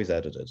 Everything's always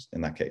edited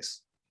in that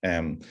case.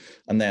 And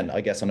then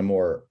I guess on a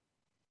more,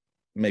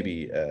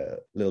 maybe a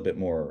little bit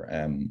more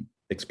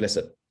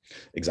explicit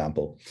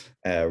example,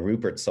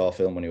 Rupert saw a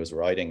film when he was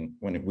writing,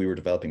 when we were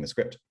developing the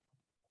script.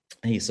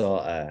 He saw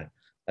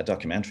a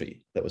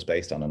documentary that was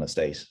based on an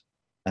estate,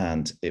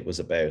 and it was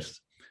about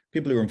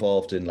people who were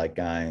involved in like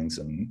gangs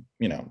and,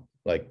 you know,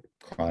 like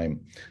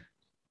crime.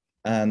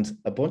 And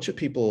a bunch of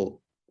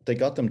people, they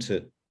got them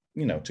to,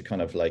 you know, to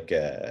kind of like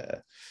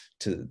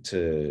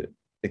to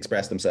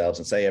express themselves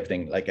and say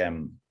everything like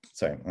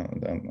sorry,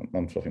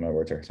 I'm fluffing my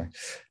words here, sorry.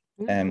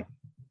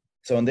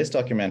 So in this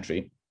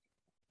documentary,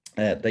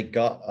 they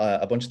got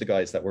a bunch of the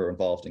guys that were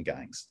involved in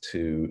gangs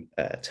to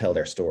tell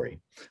their story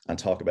and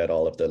talk about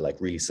all of the like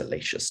really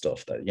salacious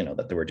stuff that, you know,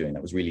 that they were doing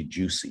that was really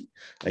juicy,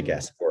 I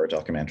guess, for a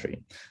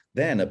documentary.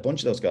 Then a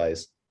bunch of those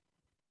guys,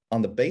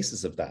 on the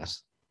basis of that,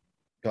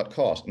 got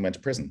caught and went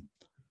to prison.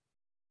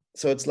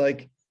 So it's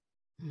like,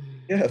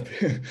 yeah,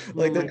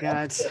 like oh my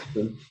God.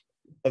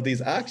 of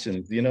these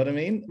actions, you know what I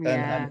mean?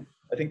 Yeah. And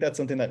I think that's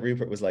something that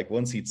Rupert was like,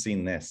 once he'd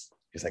seen this,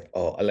 he's like,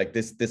 oh, I like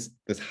this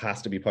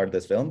has to be part of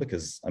this film,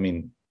 because I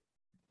mean,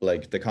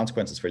 like the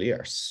consequences for Lee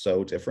are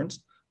so different,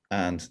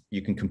 and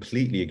you can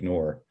completely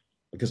ignore,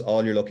 because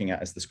all you're looking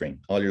at is the screen.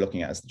 All you're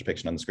looking at is the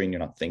depiction on the screen. You're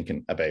not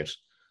thinking about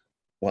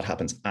what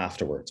happens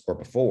afterwards or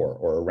before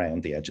or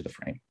around the edge of the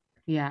frame.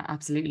 Yeah,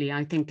 absolutely.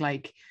 I think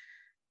like,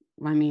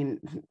 I mean,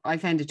 I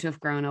found it tough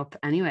growing up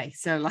anyway.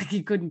 So like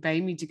you couldn't pay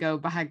me to go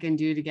back and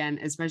do it again,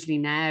 especially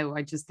now.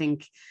 I just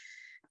think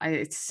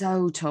it's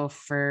so tough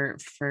for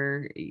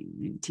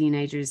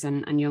teenagers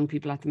and young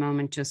people at the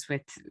moment, just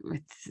with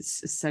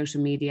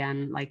social media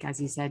and, like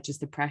as you said, just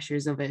the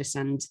pressures of it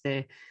and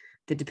the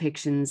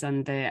depictions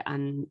and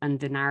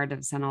the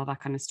narratives and all that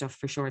kind of stuff,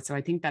 for sure. So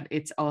I think that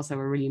it's also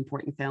a really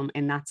important film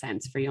in that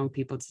sense for young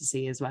people to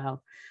see as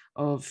well,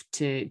 of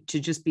to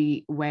just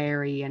be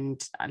wary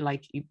and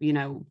like, you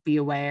know, be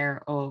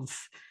aware of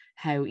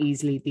how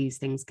easily these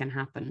things can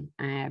happen.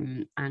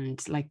 And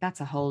like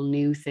that's a whole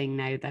new thing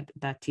now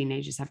that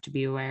teenagers have to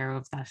be aware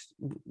of, that,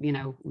 you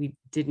know, we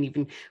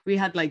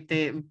had like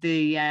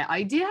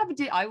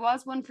I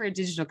was one for a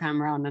digital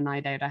camera on a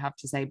night out, I have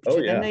to say, but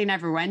then they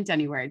never went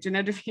anywhere. Do you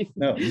know what I mean?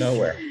 No,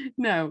 nowhere.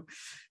 No.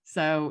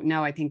 So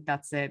no, I think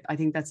that's it. I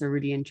think that's a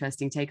really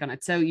interesting take on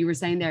it. So you were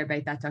saying there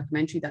about that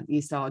documentary that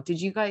you saw.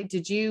 Did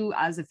you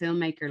as a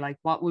filmmaker, like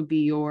what would be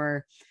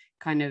your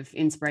kind of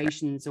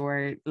inspirations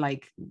or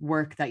like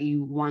work that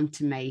you want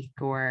to make,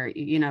 or,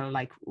 you know,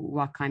 like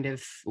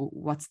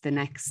what's the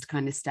next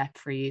kind of step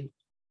for you?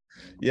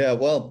 Yeah,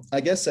 well,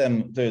 I guess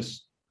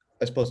there's,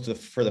 I suppose to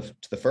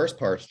the first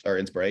part are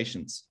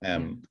inspirations.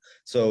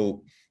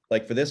 So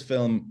like for this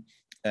film,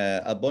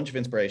 a bunch of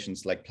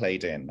inspirations like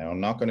played in. Now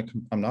I'm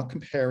not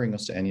comparing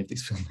us to any of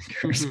these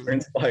filmmakers. We're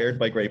inspired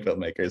by great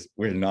filmmakers.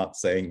 We're not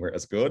saying we're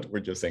as good.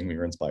 We're just saying we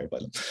were inspired by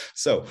them.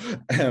 So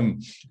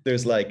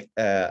there's like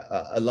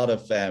a lot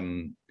of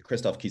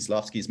Krzysztof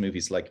Kieslowski's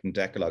movies, like in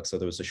Decalogue. So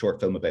there was a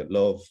short film about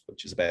love,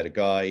 which is about a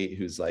guy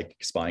who's like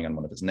spying on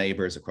one of his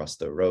neighbors across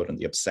the road, and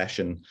the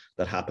obsession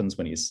that happens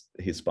when he's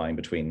spying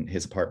between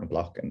his apartment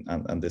block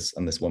and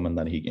this woman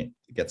that he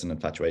gets an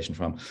infatuation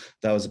from.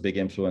 That was a big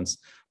influence.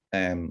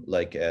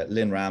 Like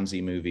Lynn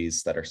Ramsey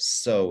movies that are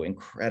so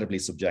incredibly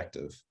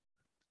subjective,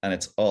 and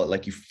it's all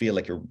like you feel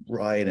like you're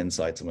right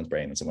inside someone's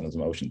brain and someone's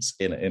emotions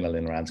in a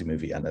Lynn Ramsey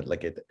movie, and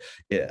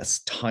a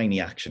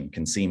tiny action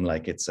can seem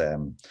like it's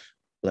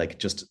like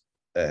just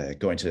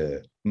going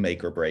to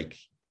make or break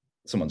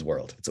someone's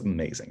world. It's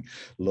amazing.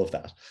 Love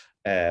that.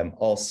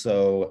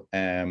 Also,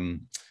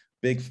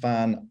 big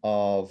fan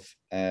of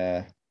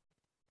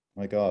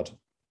my God,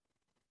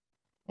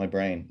 my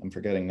brain, I'm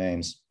forgetting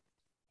names.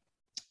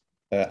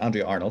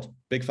 Andrea Arnold,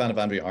 big fan of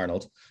Andrea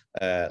Arnold.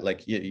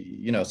 Like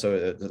you know,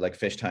 so like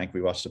Fish Tank,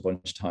 we watched a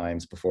bunch of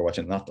times before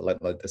watching. Not like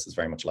this is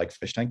very much like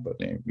Fish Tank, but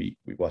you know, we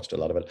watched a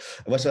lot of it.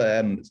 I watched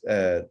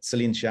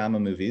Celine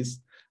Sciamma movies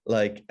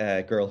like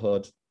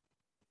Girlhood.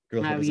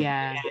 Oh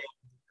yeah,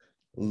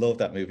 love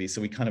that movie. So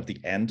we kind of,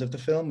 the end of the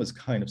film was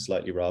kind of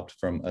slightly robbed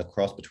from a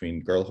cross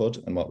between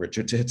Girlhood and what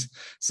Richard did.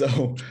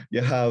 So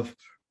you have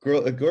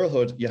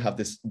Girlhood, you have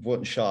this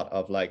one shot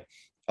of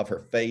her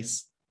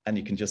face. And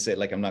you can just say,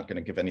 like, I'm not going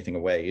to give anything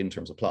away in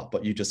terms of plot,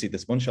 but you just see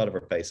this one shot of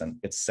her face and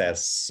it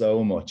says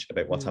so much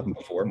about what's happened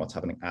before and what's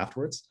happening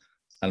afterwards.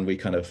 And we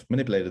kind of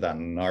manipulated that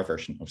in our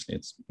version. Obviously,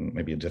 it's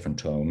maybe a different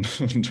tone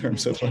in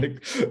terms of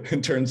an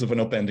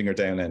upending or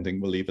down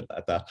ending. We'll leave it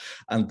at that.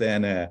 And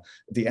then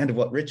the end of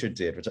what Richard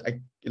did, which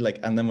I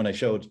like, and then when I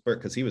showed Bert,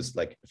 because he was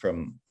like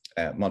from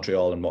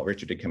Montreal, and what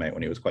Richard did came out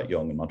when he was quite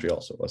young in Montreal,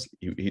 so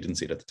he didn't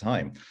see it at the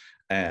time.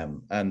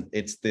 And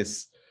it's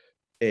this...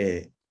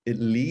 it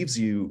leaves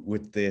you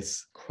with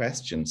this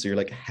question. So you're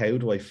like, how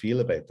do I feel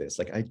about this?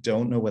 Like, I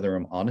don't know whether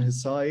I'm on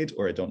his side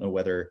or I don't know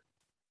whether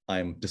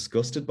I'm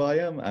disgusted by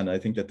him. And I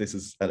think that this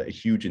is a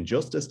huge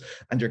injustice.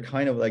 And you're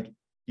kind of like,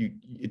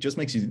 it just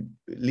makes you,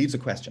 it leaves a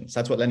question.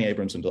 So that's what Lenny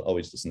Abrahamson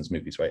always does in his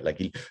movies, right? Like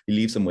he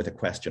leaves them with a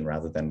question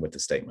rather than with a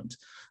statement.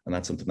 And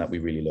that's something that we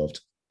really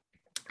loved.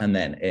 And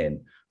then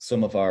in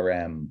some of our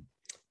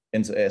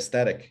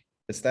aesthetic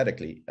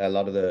aesthetically. A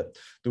lot of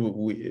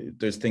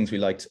there's things we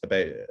liked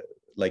about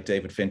like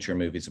David Fincher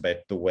movies, about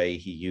the way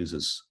he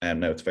uses,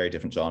 now it's a very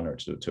different genre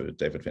to a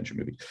David Fincher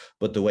movie,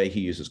 but the way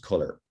he uses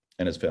color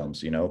in his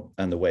films, you know,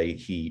 and the way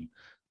he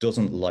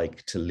doesn't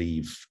like to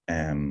leave,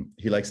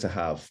 he likes to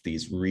have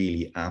these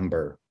really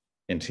amber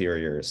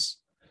interiors.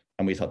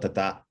 And we thought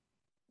that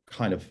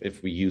kind of,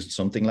 if we used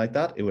something like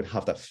that, it would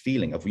have that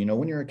feeling of, you know,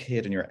 when you're a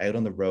kid and you're out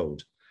on the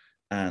road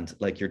and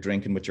like you're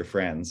drinking with your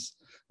friends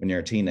when you're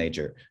a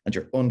teenager and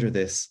you're under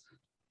this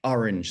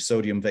orange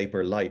sodium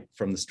vapor light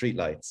from the street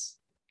lights.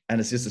 And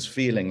it's just this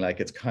feeling like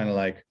it's kind of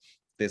like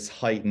this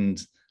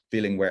heightened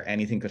feeling where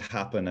anything could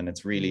happen and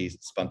it's really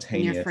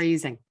spontaneous. And you're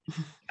freezing.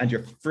 And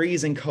you're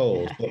freezing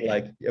cold, but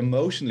like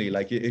emotionally,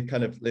 like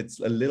it's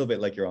a little bit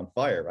like you're on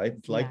fire, right?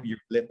 It's like you're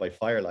lit by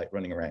firelight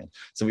running around.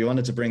 So we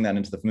wanted to bring that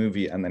into the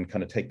movie and then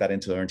kind of take that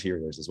into our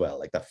interiors as well.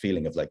 Like that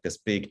feeling of like this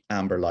big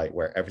amber light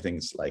where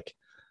everything's like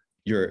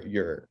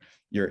you're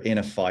in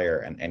a fire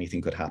and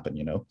anything could happen,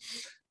 you know?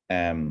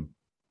 And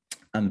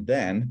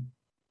then,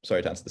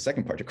 sorry to answer the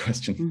second part of your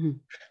question. Mm-hmm.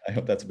 I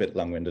hope that's a bit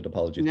long-winded.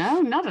 Apologies. No,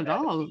 not at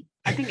all.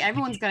 I think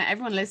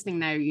everyone listening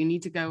now, you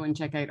need to go and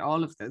check out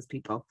all of those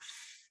people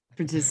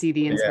to see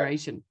the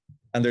inspiration. Yeah.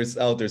 And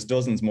there's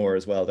dozens more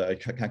as well that I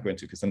can't go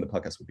into because then the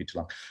podcast would be too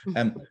long.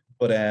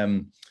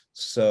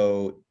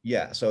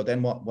 So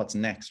then what's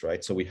next,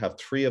 right? So we have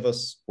three of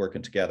us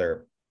working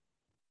together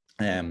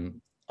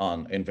in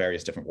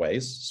various different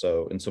ways.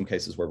 So in some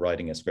cases we're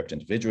writing a script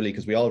individually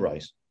because we all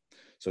write.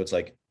 So it's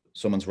like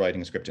someone's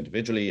writing a script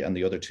individually, and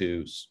the other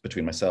two,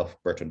 between myself,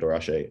 Bertrand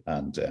Darragh,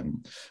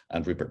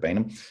 and Rupert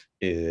Bainham,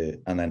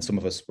 and then some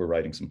of us were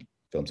writing some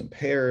films in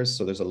pairs.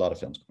 So there's a lot of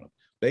films coming up.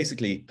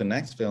 Basically, the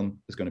next film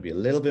is going to be a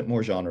little bit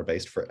more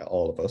genre-based for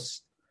all of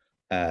us,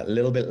 a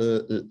little bit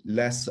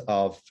less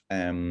of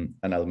an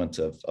element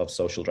of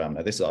social drama.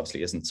 Now, this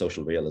obviously isn't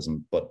social realism,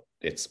 but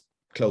it's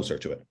closer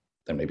to it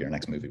than maybe our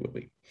next movie would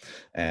be.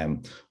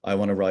 I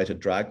want to write a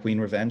drag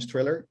queen revenge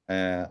thriller.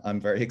 I'm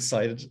very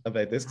excited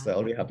about this because I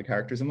already have the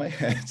characters in my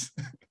head.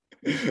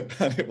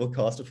 And it will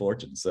cost a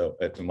fortune, so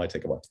it might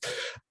take a while.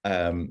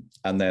 And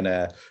then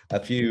a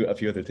few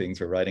other things.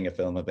 We're writing a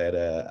film about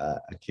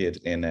a kid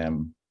in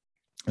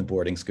a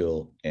boarding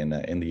school in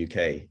the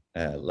UK,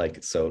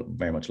 like so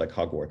very much like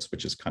Hogwarts,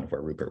 which is kind of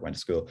where Rupert went to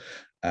school,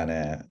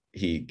 and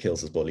he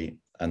kills his bully,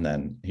 and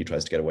then he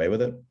tries to get away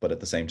with it, but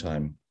at the same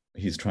time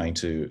he's trying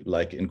to,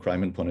 like in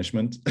Crime and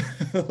Punishment,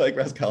 like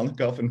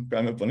Raskolnikov in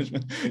Crime and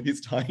Punishment,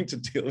 he's trying to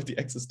deal with the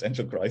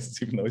existential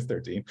crisis, even though he's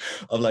 13,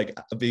 of like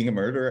being a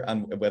murderer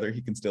and whether he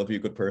can still be a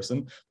good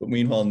person. But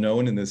meanwhile, no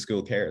one in this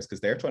school cares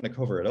because they're trying to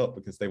cover it up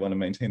because they want to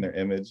maintain their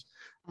image.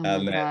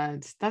 Oh my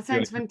God, that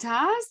sounds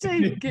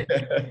fantastic.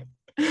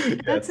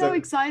 That's so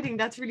exciting.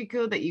 That's really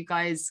cool that you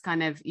guys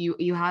kind of,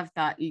 you have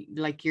that,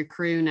 like your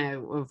crew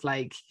now of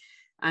like,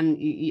 and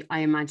I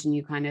imagine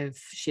you kind of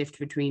shift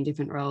between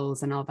different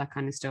roles and all that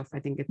kind of stuff.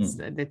 I think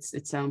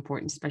it's so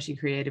important, especially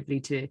creatively,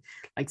 to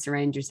like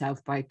surround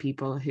yourself by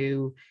people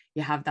who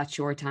you have that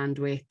shorthand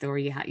with, or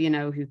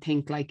who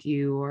think like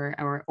you,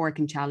 or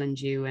can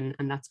challenge you, and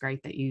that's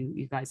great that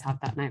you guys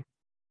have that now.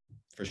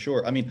 For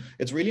sure. I mean,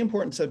 it's really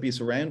important to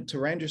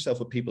surround yourself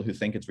with people who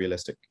think it's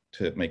realistic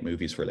to make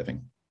movies for a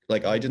living.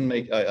 Like I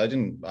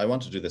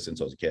wanted to do this since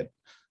I was a kid,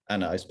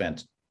 and I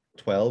spent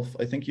 12,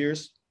 I think,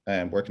 years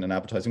working in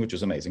advertising, which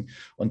was amazing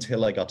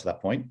until I got to that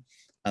point.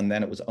 And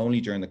then it was only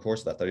during the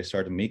course of that I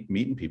started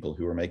meeting people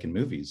who were making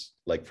movies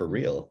like for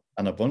real.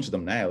 And a bunch of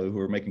them now who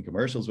were making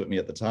commercials with me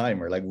at the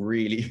time are like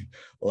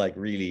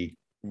really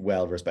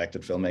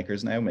well-respected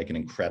filmmakers now making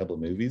incredible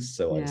movies.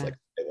 So I was like,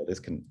 hey, well,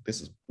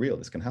 this is real.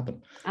 This can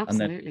happen.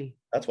 Absolutely. And then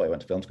that's why I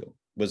went to film school.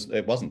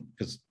 It wasn't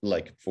because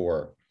like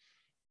for,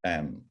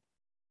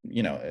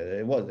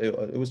 it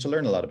was to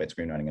learn a lot about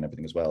screenwriting and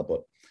everything as well.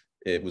 But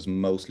it was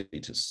mostly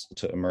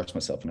to immerse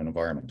myself in an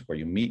environment where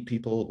you meet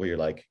people where you're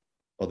like,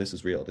 oh, this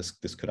is real. This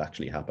could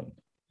actually happen.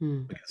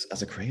 Because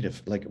as a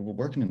creative, like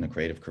working in a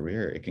creative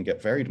career, it can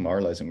get very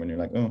demoralizing when you're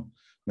like, oh,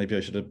 maybe I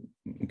should have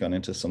gone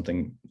into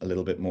something a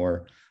little bit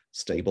more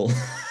stable.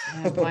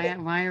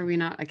 Why are we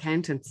not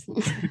accountants?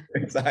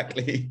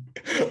 Exactly.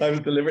 I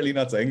was deliberately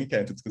not saying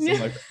accountants because some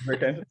of my friends are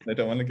accountants. I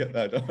don't want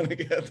to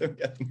get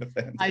them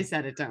offended. I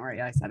said it. Don't worry.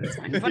 I said it's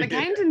fine. But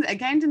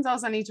accountants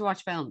also need to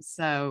watch films.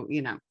 So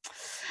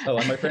Oh,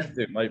 and my friends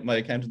do.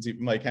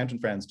 My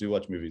accountant friends do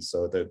watch movies.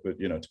 So that,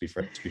 to be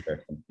fair.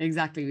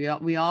 Exactly.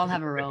 We all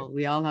have a role.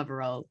 We all have a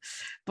role.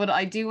 But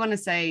I do want to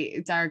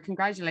say, Darragh,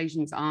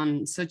 congratulations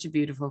on such a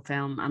beautiful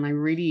film, and I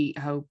really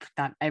hope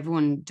that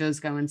everyone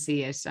does go and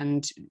see it.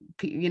 And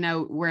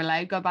we're allowed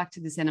to go back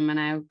to the cinema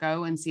now.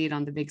 Go and see it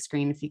on the big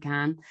screen if you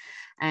can.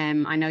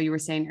 I know you were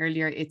saying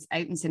earlier it's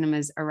out in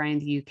cinemas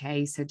around the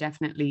UK, so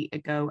definitely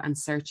go and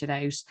search it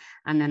out.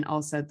 And then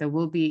also there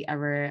will be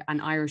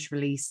an Irish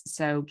release,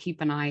 so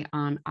keep an eye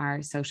on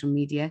our social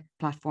media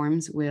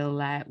platforms.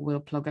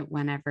 We'll plug it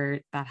whenever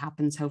that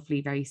happens,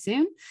 hopefully very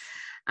soon.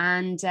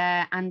 And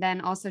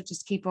then also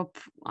just keep up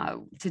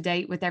to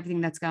date with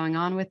everything that's going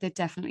on with it.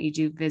 Definitely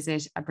do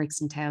visit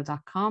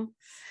abricksandtail.com.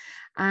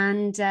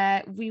 And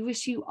we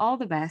wish you all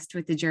the best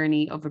with the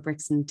journey of A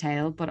Brixton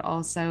Tale, but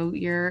also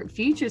your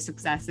future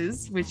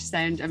successes, which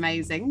sound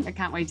amazing. I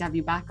can't wait to have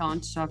you back on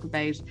to talk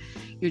about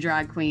your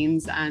drag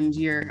queens and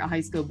your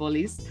high school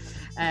bullies,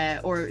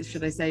 or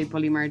should I say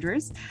bully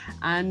murderers.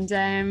 And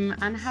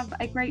have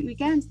a great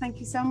weekend. Thank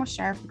you so much,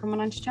 Darragh, for coming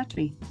on to chat to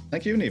me.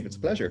 Thank you, Niamh. It's a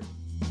pleasure.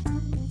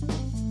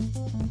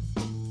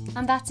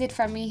 And that's it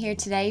from me here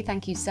today.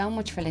 Thank you so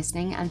much for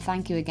listening, and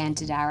thank you again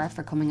to Darragh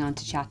for coming on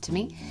to chat to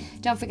me.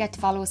 Don't forget to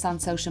follow us on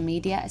social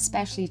media,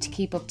 especially to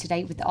keep up to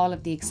date with all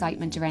of the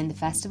excitement around the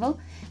festival.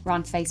 We're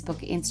on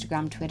Facebook,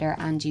 Instagram, Twitter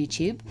and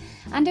YouTube.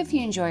 And if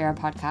you enjoy our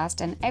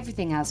podcast and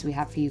everything else we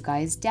have for you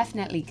guys,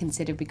 definitely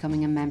consider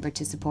becoming a member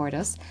to support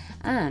us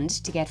and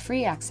to get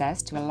free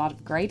access to a lot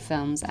of great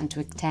films and to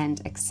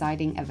attend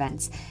exciting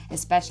events,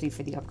 especially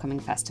for the upcoming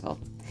festival.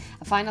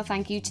 A final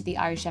thank you to the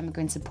Irish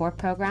Immigrant Support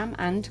Programme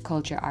and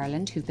Culture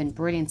Ireland, who've been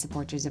brilliant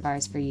supporters of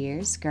ours for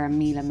years. Gur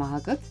Mila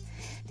Mahaguth.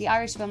 The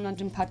Irish Film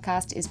London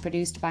podcast is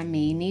produced by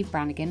me, Niamh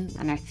Brannigan,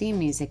 and our theme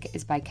music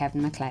is by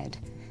Kevin MacLeod.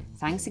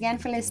 Thanks again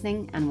for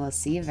listening, and we'll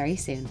see you very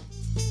soon.